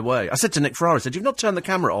round my way. I said to Nick Ferrari, I said, you've not turned the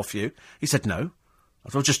camera off, you? He said, no.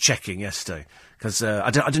 I was just checking yesterday, because I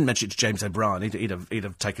didn't mention it to James O'Brien. He'd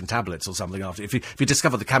have taken tablets or something after. If he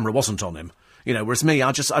discovered the camera wasn't on him, whereas me,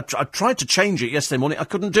 I tried to change it yesterday morning. I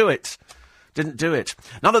couldn't do it. Didn't do it.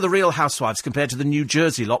 None of the Real Housewives compared to the New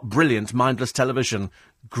Jersey lot. Brilliant, mindless television.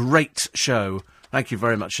 Great show. Thank you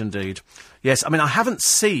very much indeed. Yes, I mean, I haven't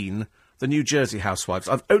seen the New Jersey Housewives.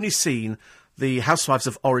 I've only seen the Housewives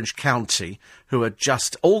of Orange County, who are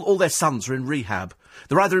just... All their sons are in rehab.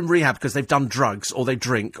 They're either in rehab because they've done drugs, or they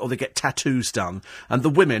drink, or they get tattoos done. And the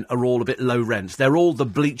women are all a bit low rent. They're all the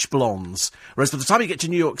bleach blondes. Whereas by the time you get to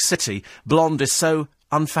New York City, blonde is so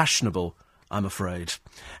unfashionable, I'm afraid.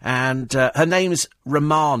 And her name's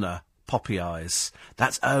Romana Poppy Eyes.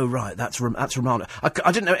 That's Romana.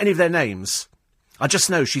 I didn't know any of their names. I just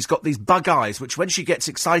know she's got these bug eyes, which when she gets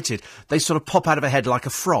excited, they sort of pop out of her head like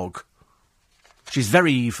a frog. She's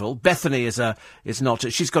very evil. Bethany is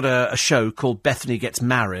not. She's got a show called Bethany Gets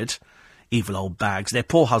Married. Evil old bags. Their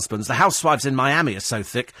poor husbands. The housewives in Miami are so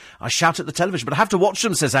thick, I shout at the television, but I have to watch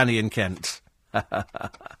them, says Annie in Kent.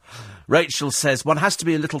 Rachel says, one has to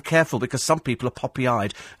be a little careful because some people are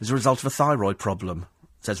poppy-eyed as a result of a thyroid problem,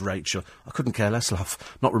 says Rachel. I couldn't care less, love.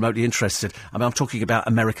 Not remotely interested. I mean, I'm talking about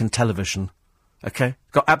American television. OK?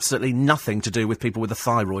 Got absolutely nothing to do with people with a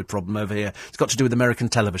thyroid problem over here. It's got to do with American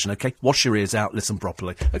television, OK? Wash your ears out, listen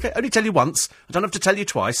properly. OK? Only tell you once. I don't have to tell you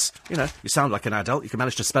twice. You sound like an adult. You can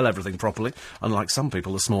manage to spell everything properly, unlike some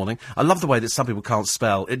people this morning. I love the way that some people can't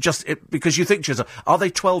spell. Because you think to yourself, are they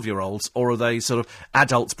 12-year-olds or are they sort of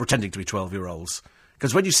adults pretending to be 12-year-olds?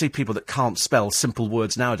 Because when you see people that can't spell simple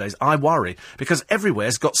words nowadays, I worry, because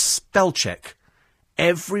everywhere's got spell check.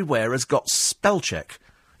 Everywhere has got spell check.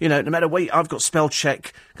 You know, no matter where I've got spell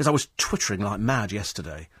check, because I was twittering like mad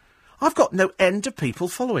yesterday. I've got no end of people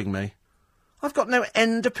following me. I've got no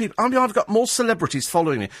end of people. I mean, I've got more celebrities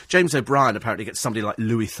following me. James O'Brien apparently gets somebody like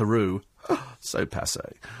Louis Theroux. So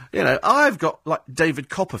passé. You know, I've got, like, David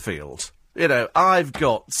Copperfield. You know, I've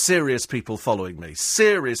got serious people following me.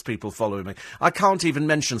 Serious people following me. I can't even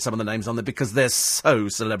mention some of the names on there because they're so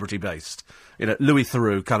celebrity-based. You know, Louis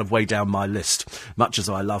Theroux kind of way down my list, much as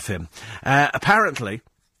I love him. Apparently,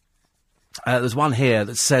 there's one here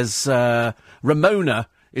that says, Ramona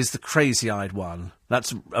is the crazy-eyed one.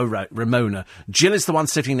 That's, oh right, Ramona. Jill is the one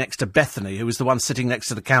sitting next to Bethany, who is the one sitting next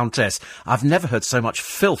to the Countess. I've never heard so much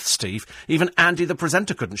filth, Steve. Even Andy, the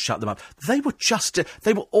presenter, couldn't shut them up. They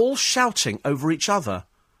were all shouting over each other.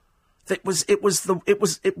 It was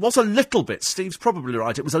a little bit, Steve's probably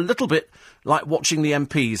right, it was a little bit like watching the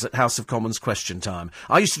MPs at House of Commons Question Time.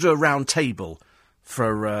 I used to do a round table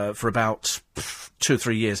for about 2 or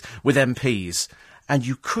 3 years with MPs. And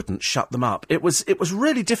you couldn't shut them up. It was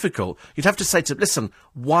really difficult. You'd have to say to them, listen,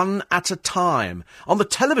 one at a time. On the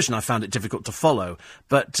television, I found it difficult to follow,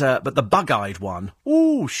 but the bug-eyed one,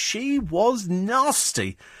 ooh, she was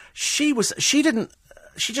nasty. She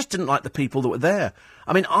just didn't like the people that were there.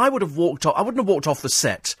 I mean, I wouldn't have walked off the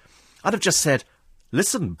set. I'd have just said,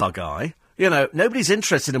 listen, bug-eye. You know, nobody's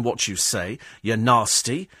interested in what you say. You're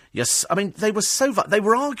nasty. Yes, I mean, they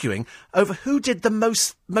were arguing over who did the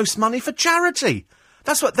most money for charity.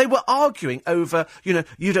 That's what they were arguing over. You know,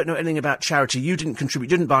 you don't know anything about charity. You didn't contribute.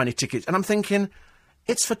 You didn't buy any tickets. And I'm thinking,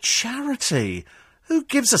 it's for charity. Who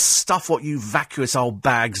gives a stuff what you vacuous old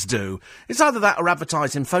bags do? It's either that or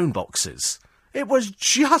advertising phone boxes. It was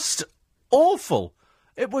just awful.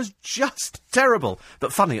 It was just terrible,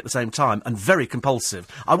 but funny at the same time, and very compulsive.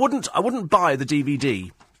 I wouldn't buy the DVD.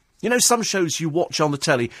 You know, some shows you watch on the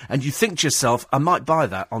telly, and you think to yourself, I might buy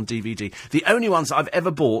that on DVD. The only ones I've ever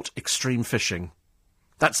bought, Extreme Fishing.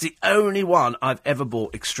 That's the only one I've ever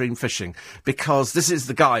bought, Extreme Fishing, because this is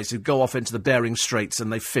the guys who go off into the Bering Straits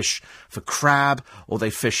and they fish for crab, or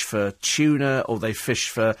they fish for tuna, or they fish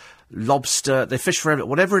for lobster, they fish for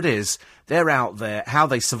whatever it is. They're out there. How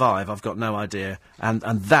they survive, I've got no idea. And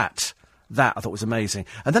that I thought was amazing.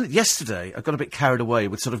 And then yesterday, I got a bit carried away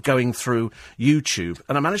with sort of going through YouTube,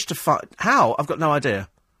 and I managed to find... How? I've got no idea.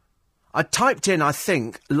 I typed in, I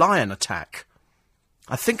think, lion attack.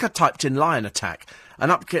 I think I typed in lion attack.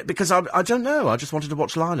 And because I don't know, I just wanted to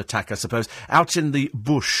watch lion attack, I suppose. Out in the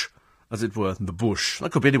bush, as it were, the bush.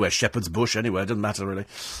 That could be anywhere, Shepherd's Bush, anywhere, it doesn't matter really.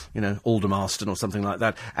 You know, Aldermaston or something like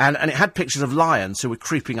that. And it had pictures of lions who were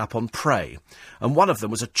creeping up on prey. And one of them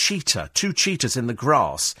was a cheetah, 2 cheetahs in the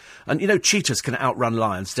grass. And, you know, cheetahs can outrun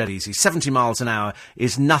lions dead easy. 70 miles an hour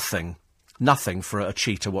is nothing for a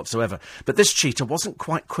cheetah whatsoever. But this cheetah wasn't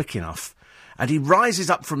quite quick enough. And he rises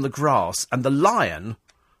up from the grass, and the lion...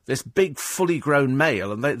 this big, fully grown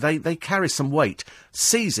male, and they carry some weight,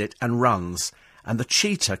 sees it and runs. And the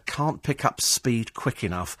cheetah can't pick up speed quick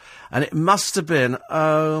enough. And it must have been,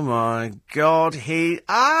 oh my God, and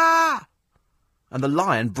the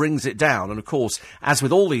lion brings it down. And of course, as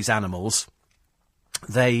with all these animals,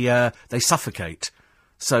 they suffocate.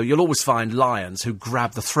 So you'll always find lions who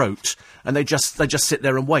grab the throat, and they just sit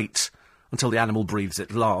there and wait until the animal breathes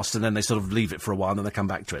at last, and then they sort of leave it for a while, and then they come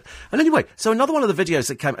back to it. And anyway, so another one of the videos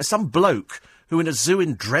that came, some bloke who in a zoo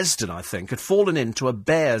in Dresden, I think, had fallen into a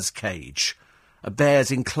bear's cage, a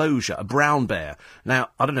bear's enclosure, a brown bear. Now,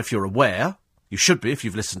 I don't know if you're aware, you should be if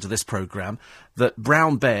you've listened to this programme, that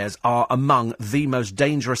brown bears are among the most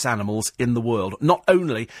dangerous animals in the world. Not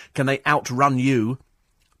only can they outrun you,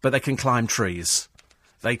 but they can climb trees.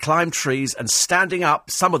 They climb trees, and standing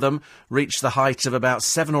up, some of them reach the height of about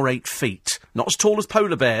 7 or 8 feet. Not as tall as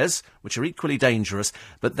polar bears, which are equally dangerous,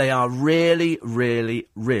 but they are really, really,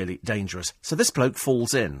 really dangerous. So this bloke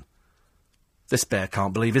falls in. This bear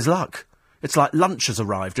can't believe his luck. It's like lunch has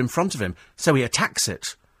arrived in front of him, so he attacks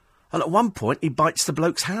it. And at one point, he bites the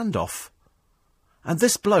bloke's hand off. And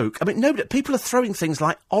this bloke... I mean, people are throwing things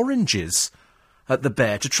like oranges at the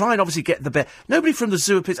bear to try and obviously get the bear. Nobody from the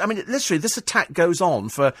zoo appears. I mean, literally, this attack goes on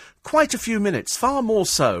for quite a few minutes, far more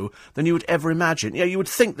so than you would ever imagine. You know, you would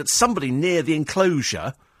think that somebody near the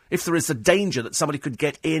enclosure, if there is a danger that somebody could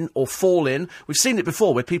get in or fall in. We've seen it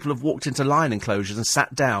before where people have walked into lion enclosures and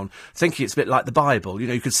sat down, thinking it's a bit like the Bible. You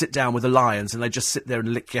know, you could sit down with the lions and they just sit there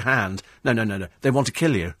and lick your hand. No. They want to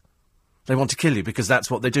kill you. They want to kill you because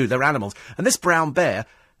that's what they do. They're animals. And this brown bear,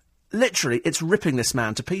 literally, it's ripping this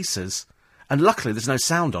man to pieces. And luckily there's no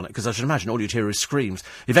sound on it, because I should imagine all you'd hear is screams.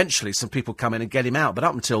 Eventually some people come in and get him out, but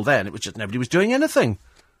up until then it was just nobody was doing anything.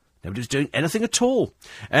 Nobody was doing anything at all.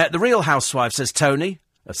 The Real Housewives, says Tony,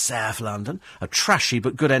 of South London, are trashy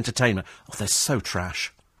but good entertainment. Oh, they're so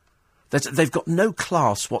trash. They've got no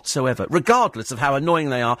class whatsoever. Regardless of how annoying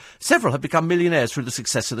they are, several have become millionaires through the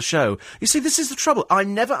success of the show. You see, this is the trouble. I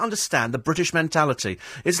never understand the British mentality.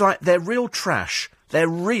 It's like they're real trash. They're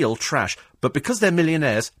real trash. But because they're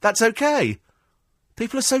millionaires, that's okay.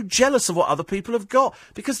 People are so jealous of what other people have got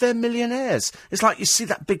because they're millionaires. It's like you see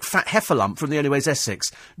that big fat heifer lump from The Only Way is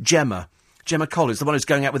Essex, Gemma Collins, the one who's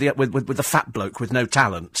going out with the fat bloke with no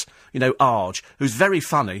talent. You know, Arge, who's very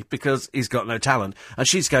funny because he's got no talent. And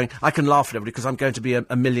she's going, I can laugh at everybody because I'm going to be a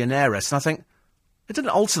millionairess. And I think, it doesn't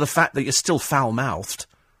alter the fact that you're still foul-mouthed.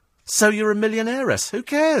 So you're a millionairess. Who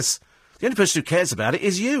cares? The only person who cares about it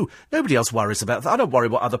is you. Nobody else worries about that. I don't worry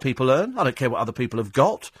what other people earn. I don't care what other people have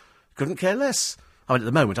got. Couldn't care less. I mean, at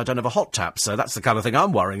the moment, I don't have a hot tap, so that's the kind of thing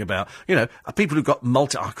I'm worrying about. You know, people who've got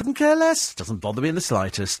I couldn't care less. Doesn't bother me in the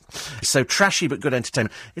slightest. So trashy but good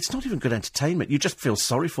entertainment. It's not even good entertainment. You just feel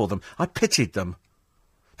sorry for them. I pitied them.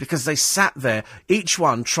 Because they sat there, each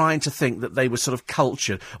one trying to think that they were sort of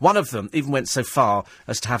cultured. One of them even went so far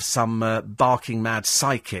as to have some barking mad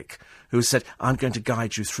psychic who said, I'm going to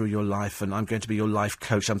guide you through your life and I'm going to be your life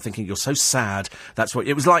coach. I'm thinking, you're so sad. That's what...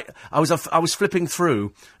 It was like, I was flipping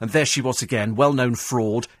through, and there she was again, well-known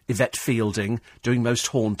fraud, Yvette Fielding, doing Most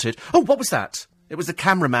Haunted. Oh, what was that? It was the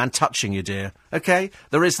cameraman touching you, dear. OK?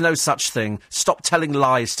 There is no such thing. Stop telling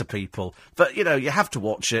lies to people. But, you know, you have to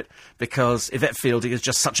watch it, because Yvette Fielding is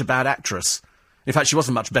just such a bad actress. In fact, she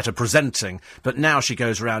wasn't much better presenting, but now she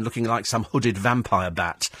goes around looking like some hooded vampire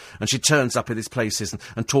bat, and she turns up in these places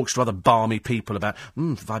and talks to other balmy people about,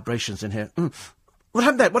 vibrations in here. What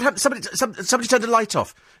happened there? What happened? Somebody turned a light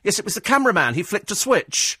off. Yes, it was the cameraman. He flicked a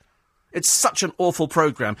switch. It's such an awful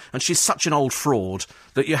programme, and she's such an old fraud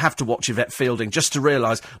that you have to watch Yvette Fielding just to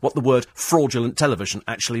realise what the word fraudulent television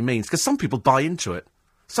actually means, because some people buy into it.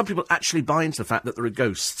 Some people actually buy into the fact that there are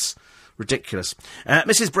ghosts. Ridiculous.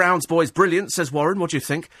 Mrs. Brown's Boy's brilliant, says Warren. What do you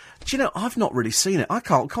think? Do you know, I've not really seen it. I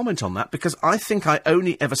can't comment on that because I think I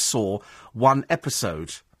only ever saw one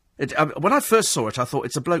episode. When I first saw it, I thought,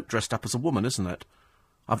 it's a bloke dressed up as a woman, isn't it?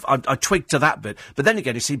 I twigged to that bit. But then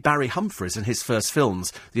again, you see Barry Humphries in his first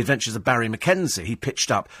films, The Adventures of Barry Mackenzie, he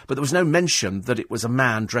pitched up, but there was no mention that it was a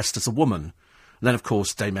man dressed as a woman. And then, of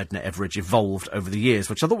course, Dame Edna Everage evolved over the years,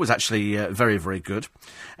 which I thought was actually very, very good.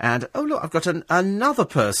 And, oh, look, I've got another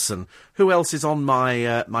person. Who else is on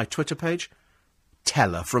my my Twitter page?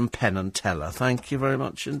 Teller from Penn and Teller. Thank you very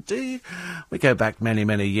much indeed. We go back many,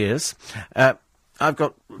 many years. I've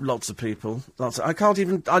got lots of people. I don't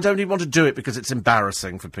even want to do it because it's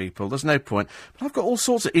embarrassing for people. There's no point. But I've got all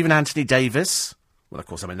sorts of... Even Anthony Davis... Well, of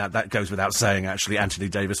course, I mean, that goes without saying, actually. Anthony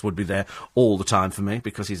Davis would be there all the time for me,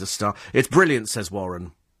 because he's a star. It's brilliant, says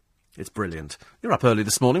Warren. It's brilliant. You're up early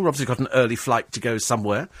this morning. We've obviously got an early flight to go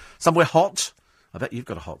somewhere. Somewhere hot. I bet you've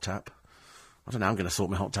got a hot tap. I don't know, I'm going to sort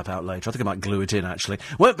my hot tap out later. I think I might glue it in, actually.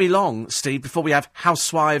 Won't be long, Steve, before we have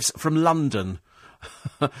Housewives from London.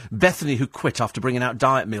 Bethany, who quit after bringing out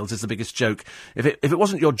diet meals, is the biggest joke. If it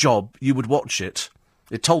wasn't your job, you would watch it.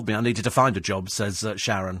 It told me I needed to find a job, says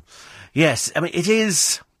Sharon. Yes, I mean,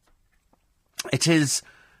 it's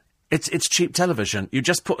cheap television. You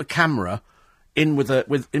just put a camera in with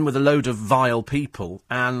a load of vile people,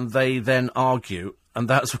 and they then argue, and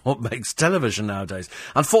that's what makes television nowadays.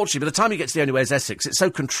 Unfortunately, by the time you get to The Only Way is Essex, it's so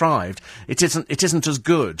contrived, it isn't as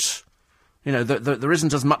good. You know, there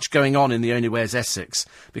isn't as much going on in The Only Way is Essex,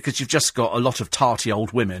 because you've just got a lot of tarty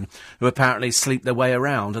old women who apparently sleep their way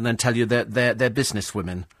around and then tell you they're business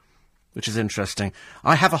women, which is interesting.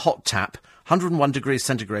 I have a hot tap, 101 degrees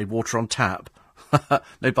centigrade, water on tap.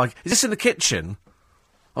 No bug. Is this in the kitchen?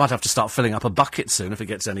 I might have to start filling up a bucket soon if it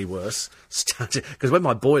gets any worse. Because when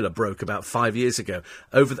my boiler broke about 5 years ago,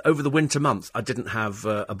 over the winter months, I didn't have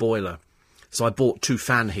a boiler. So I bought 2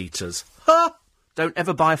 fan heaters. Ha! Don't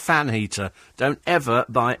ever buy a fan heater. Don't ever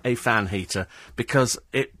buy a fan heater, because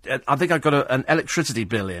I think I got an electricity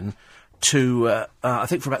bill in to, I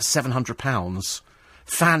think for about £700.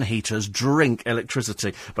 Fan heaters drink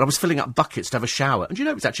electricity. But I was filling up buckets to have a shower. And you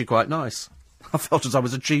know, it was actually quite nice. I felt as I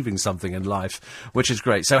was achieving something in life, which is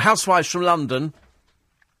great. So Housewives from London,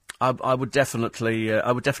 I would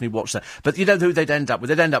definitely watch that. But you know who they'd end up with?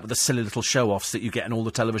 They'd end up with the silly little show-offs that you get in all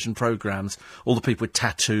the television programmes. All the people with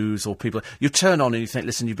tattoos, or people... You turn on and you think,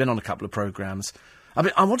 listen, you've been on a couple of programmes. I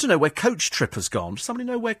mean, I want to know where Coach Trip has gone. Does somebody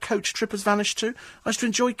know where Coach Trip has vanished to? I used to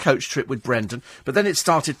enjoy Coach Trip with Brendan, but then it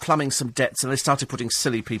started plumbing some debts and they started putting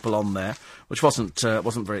silly people on there, which wasn't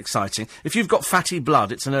very exciting. If you've got fatty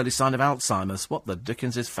blood, it's an early sign of Alzheimer's. What the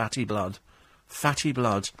dickens is fatty blood? Fatty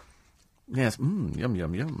blood. Yes, yum,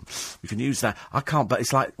 yum, yum. You can use that. I can't, but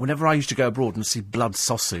it's like whenever I used to go abroad and see blood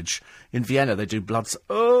sausage. In Vienna, they do blood...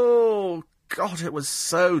 Oh, God, it was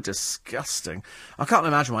so disgusting. I can't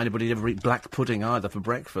imagine why anybody would ever eat black pudding either for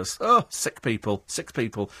breakfast. Oh, sick people. Sick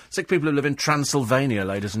people who live in Transylvania,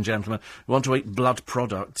 ladies and gentlemen, who want to eat blood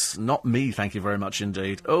products. Not me, thank you very much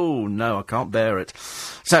indeed. Oh, no, I can't bear it.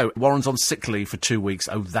 So, Warren's on sick leave for 2 weeks.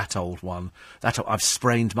 Oh, that old one. I've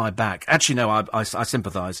sprained my back. Actually, no, I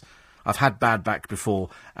sympathise. I've had bad back before,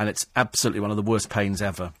 and it's absolutely one of the worst pains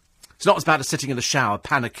ever. It's not as bad as sitting in the shower,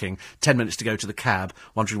 panicking, 10 minutes to go to the cab,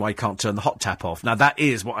 wondering why you can't turn the hot tap off. Now, that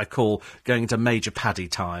is what I call going into major paddy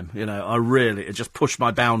time. You know, it just pushed my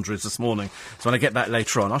boundaries this morning. So when I get back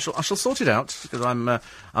later on, I shall sort it out, because I'm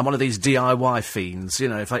one of these DIY fiends. You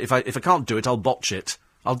know, if I can't do it, I'll botch it.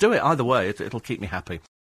 I'll do it either way. It'll keep me happy.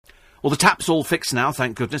 Well, the tap's all fixed now,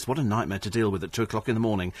 thank goodness. What a nightmare to deal with at 2 o'clock in the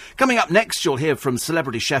morning. Coming up next, you'll hear from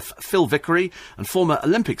celebrity chef Phil Vickery and former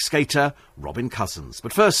Olympic skater Robin Cousins.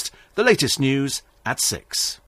 But first, the latest news at 6.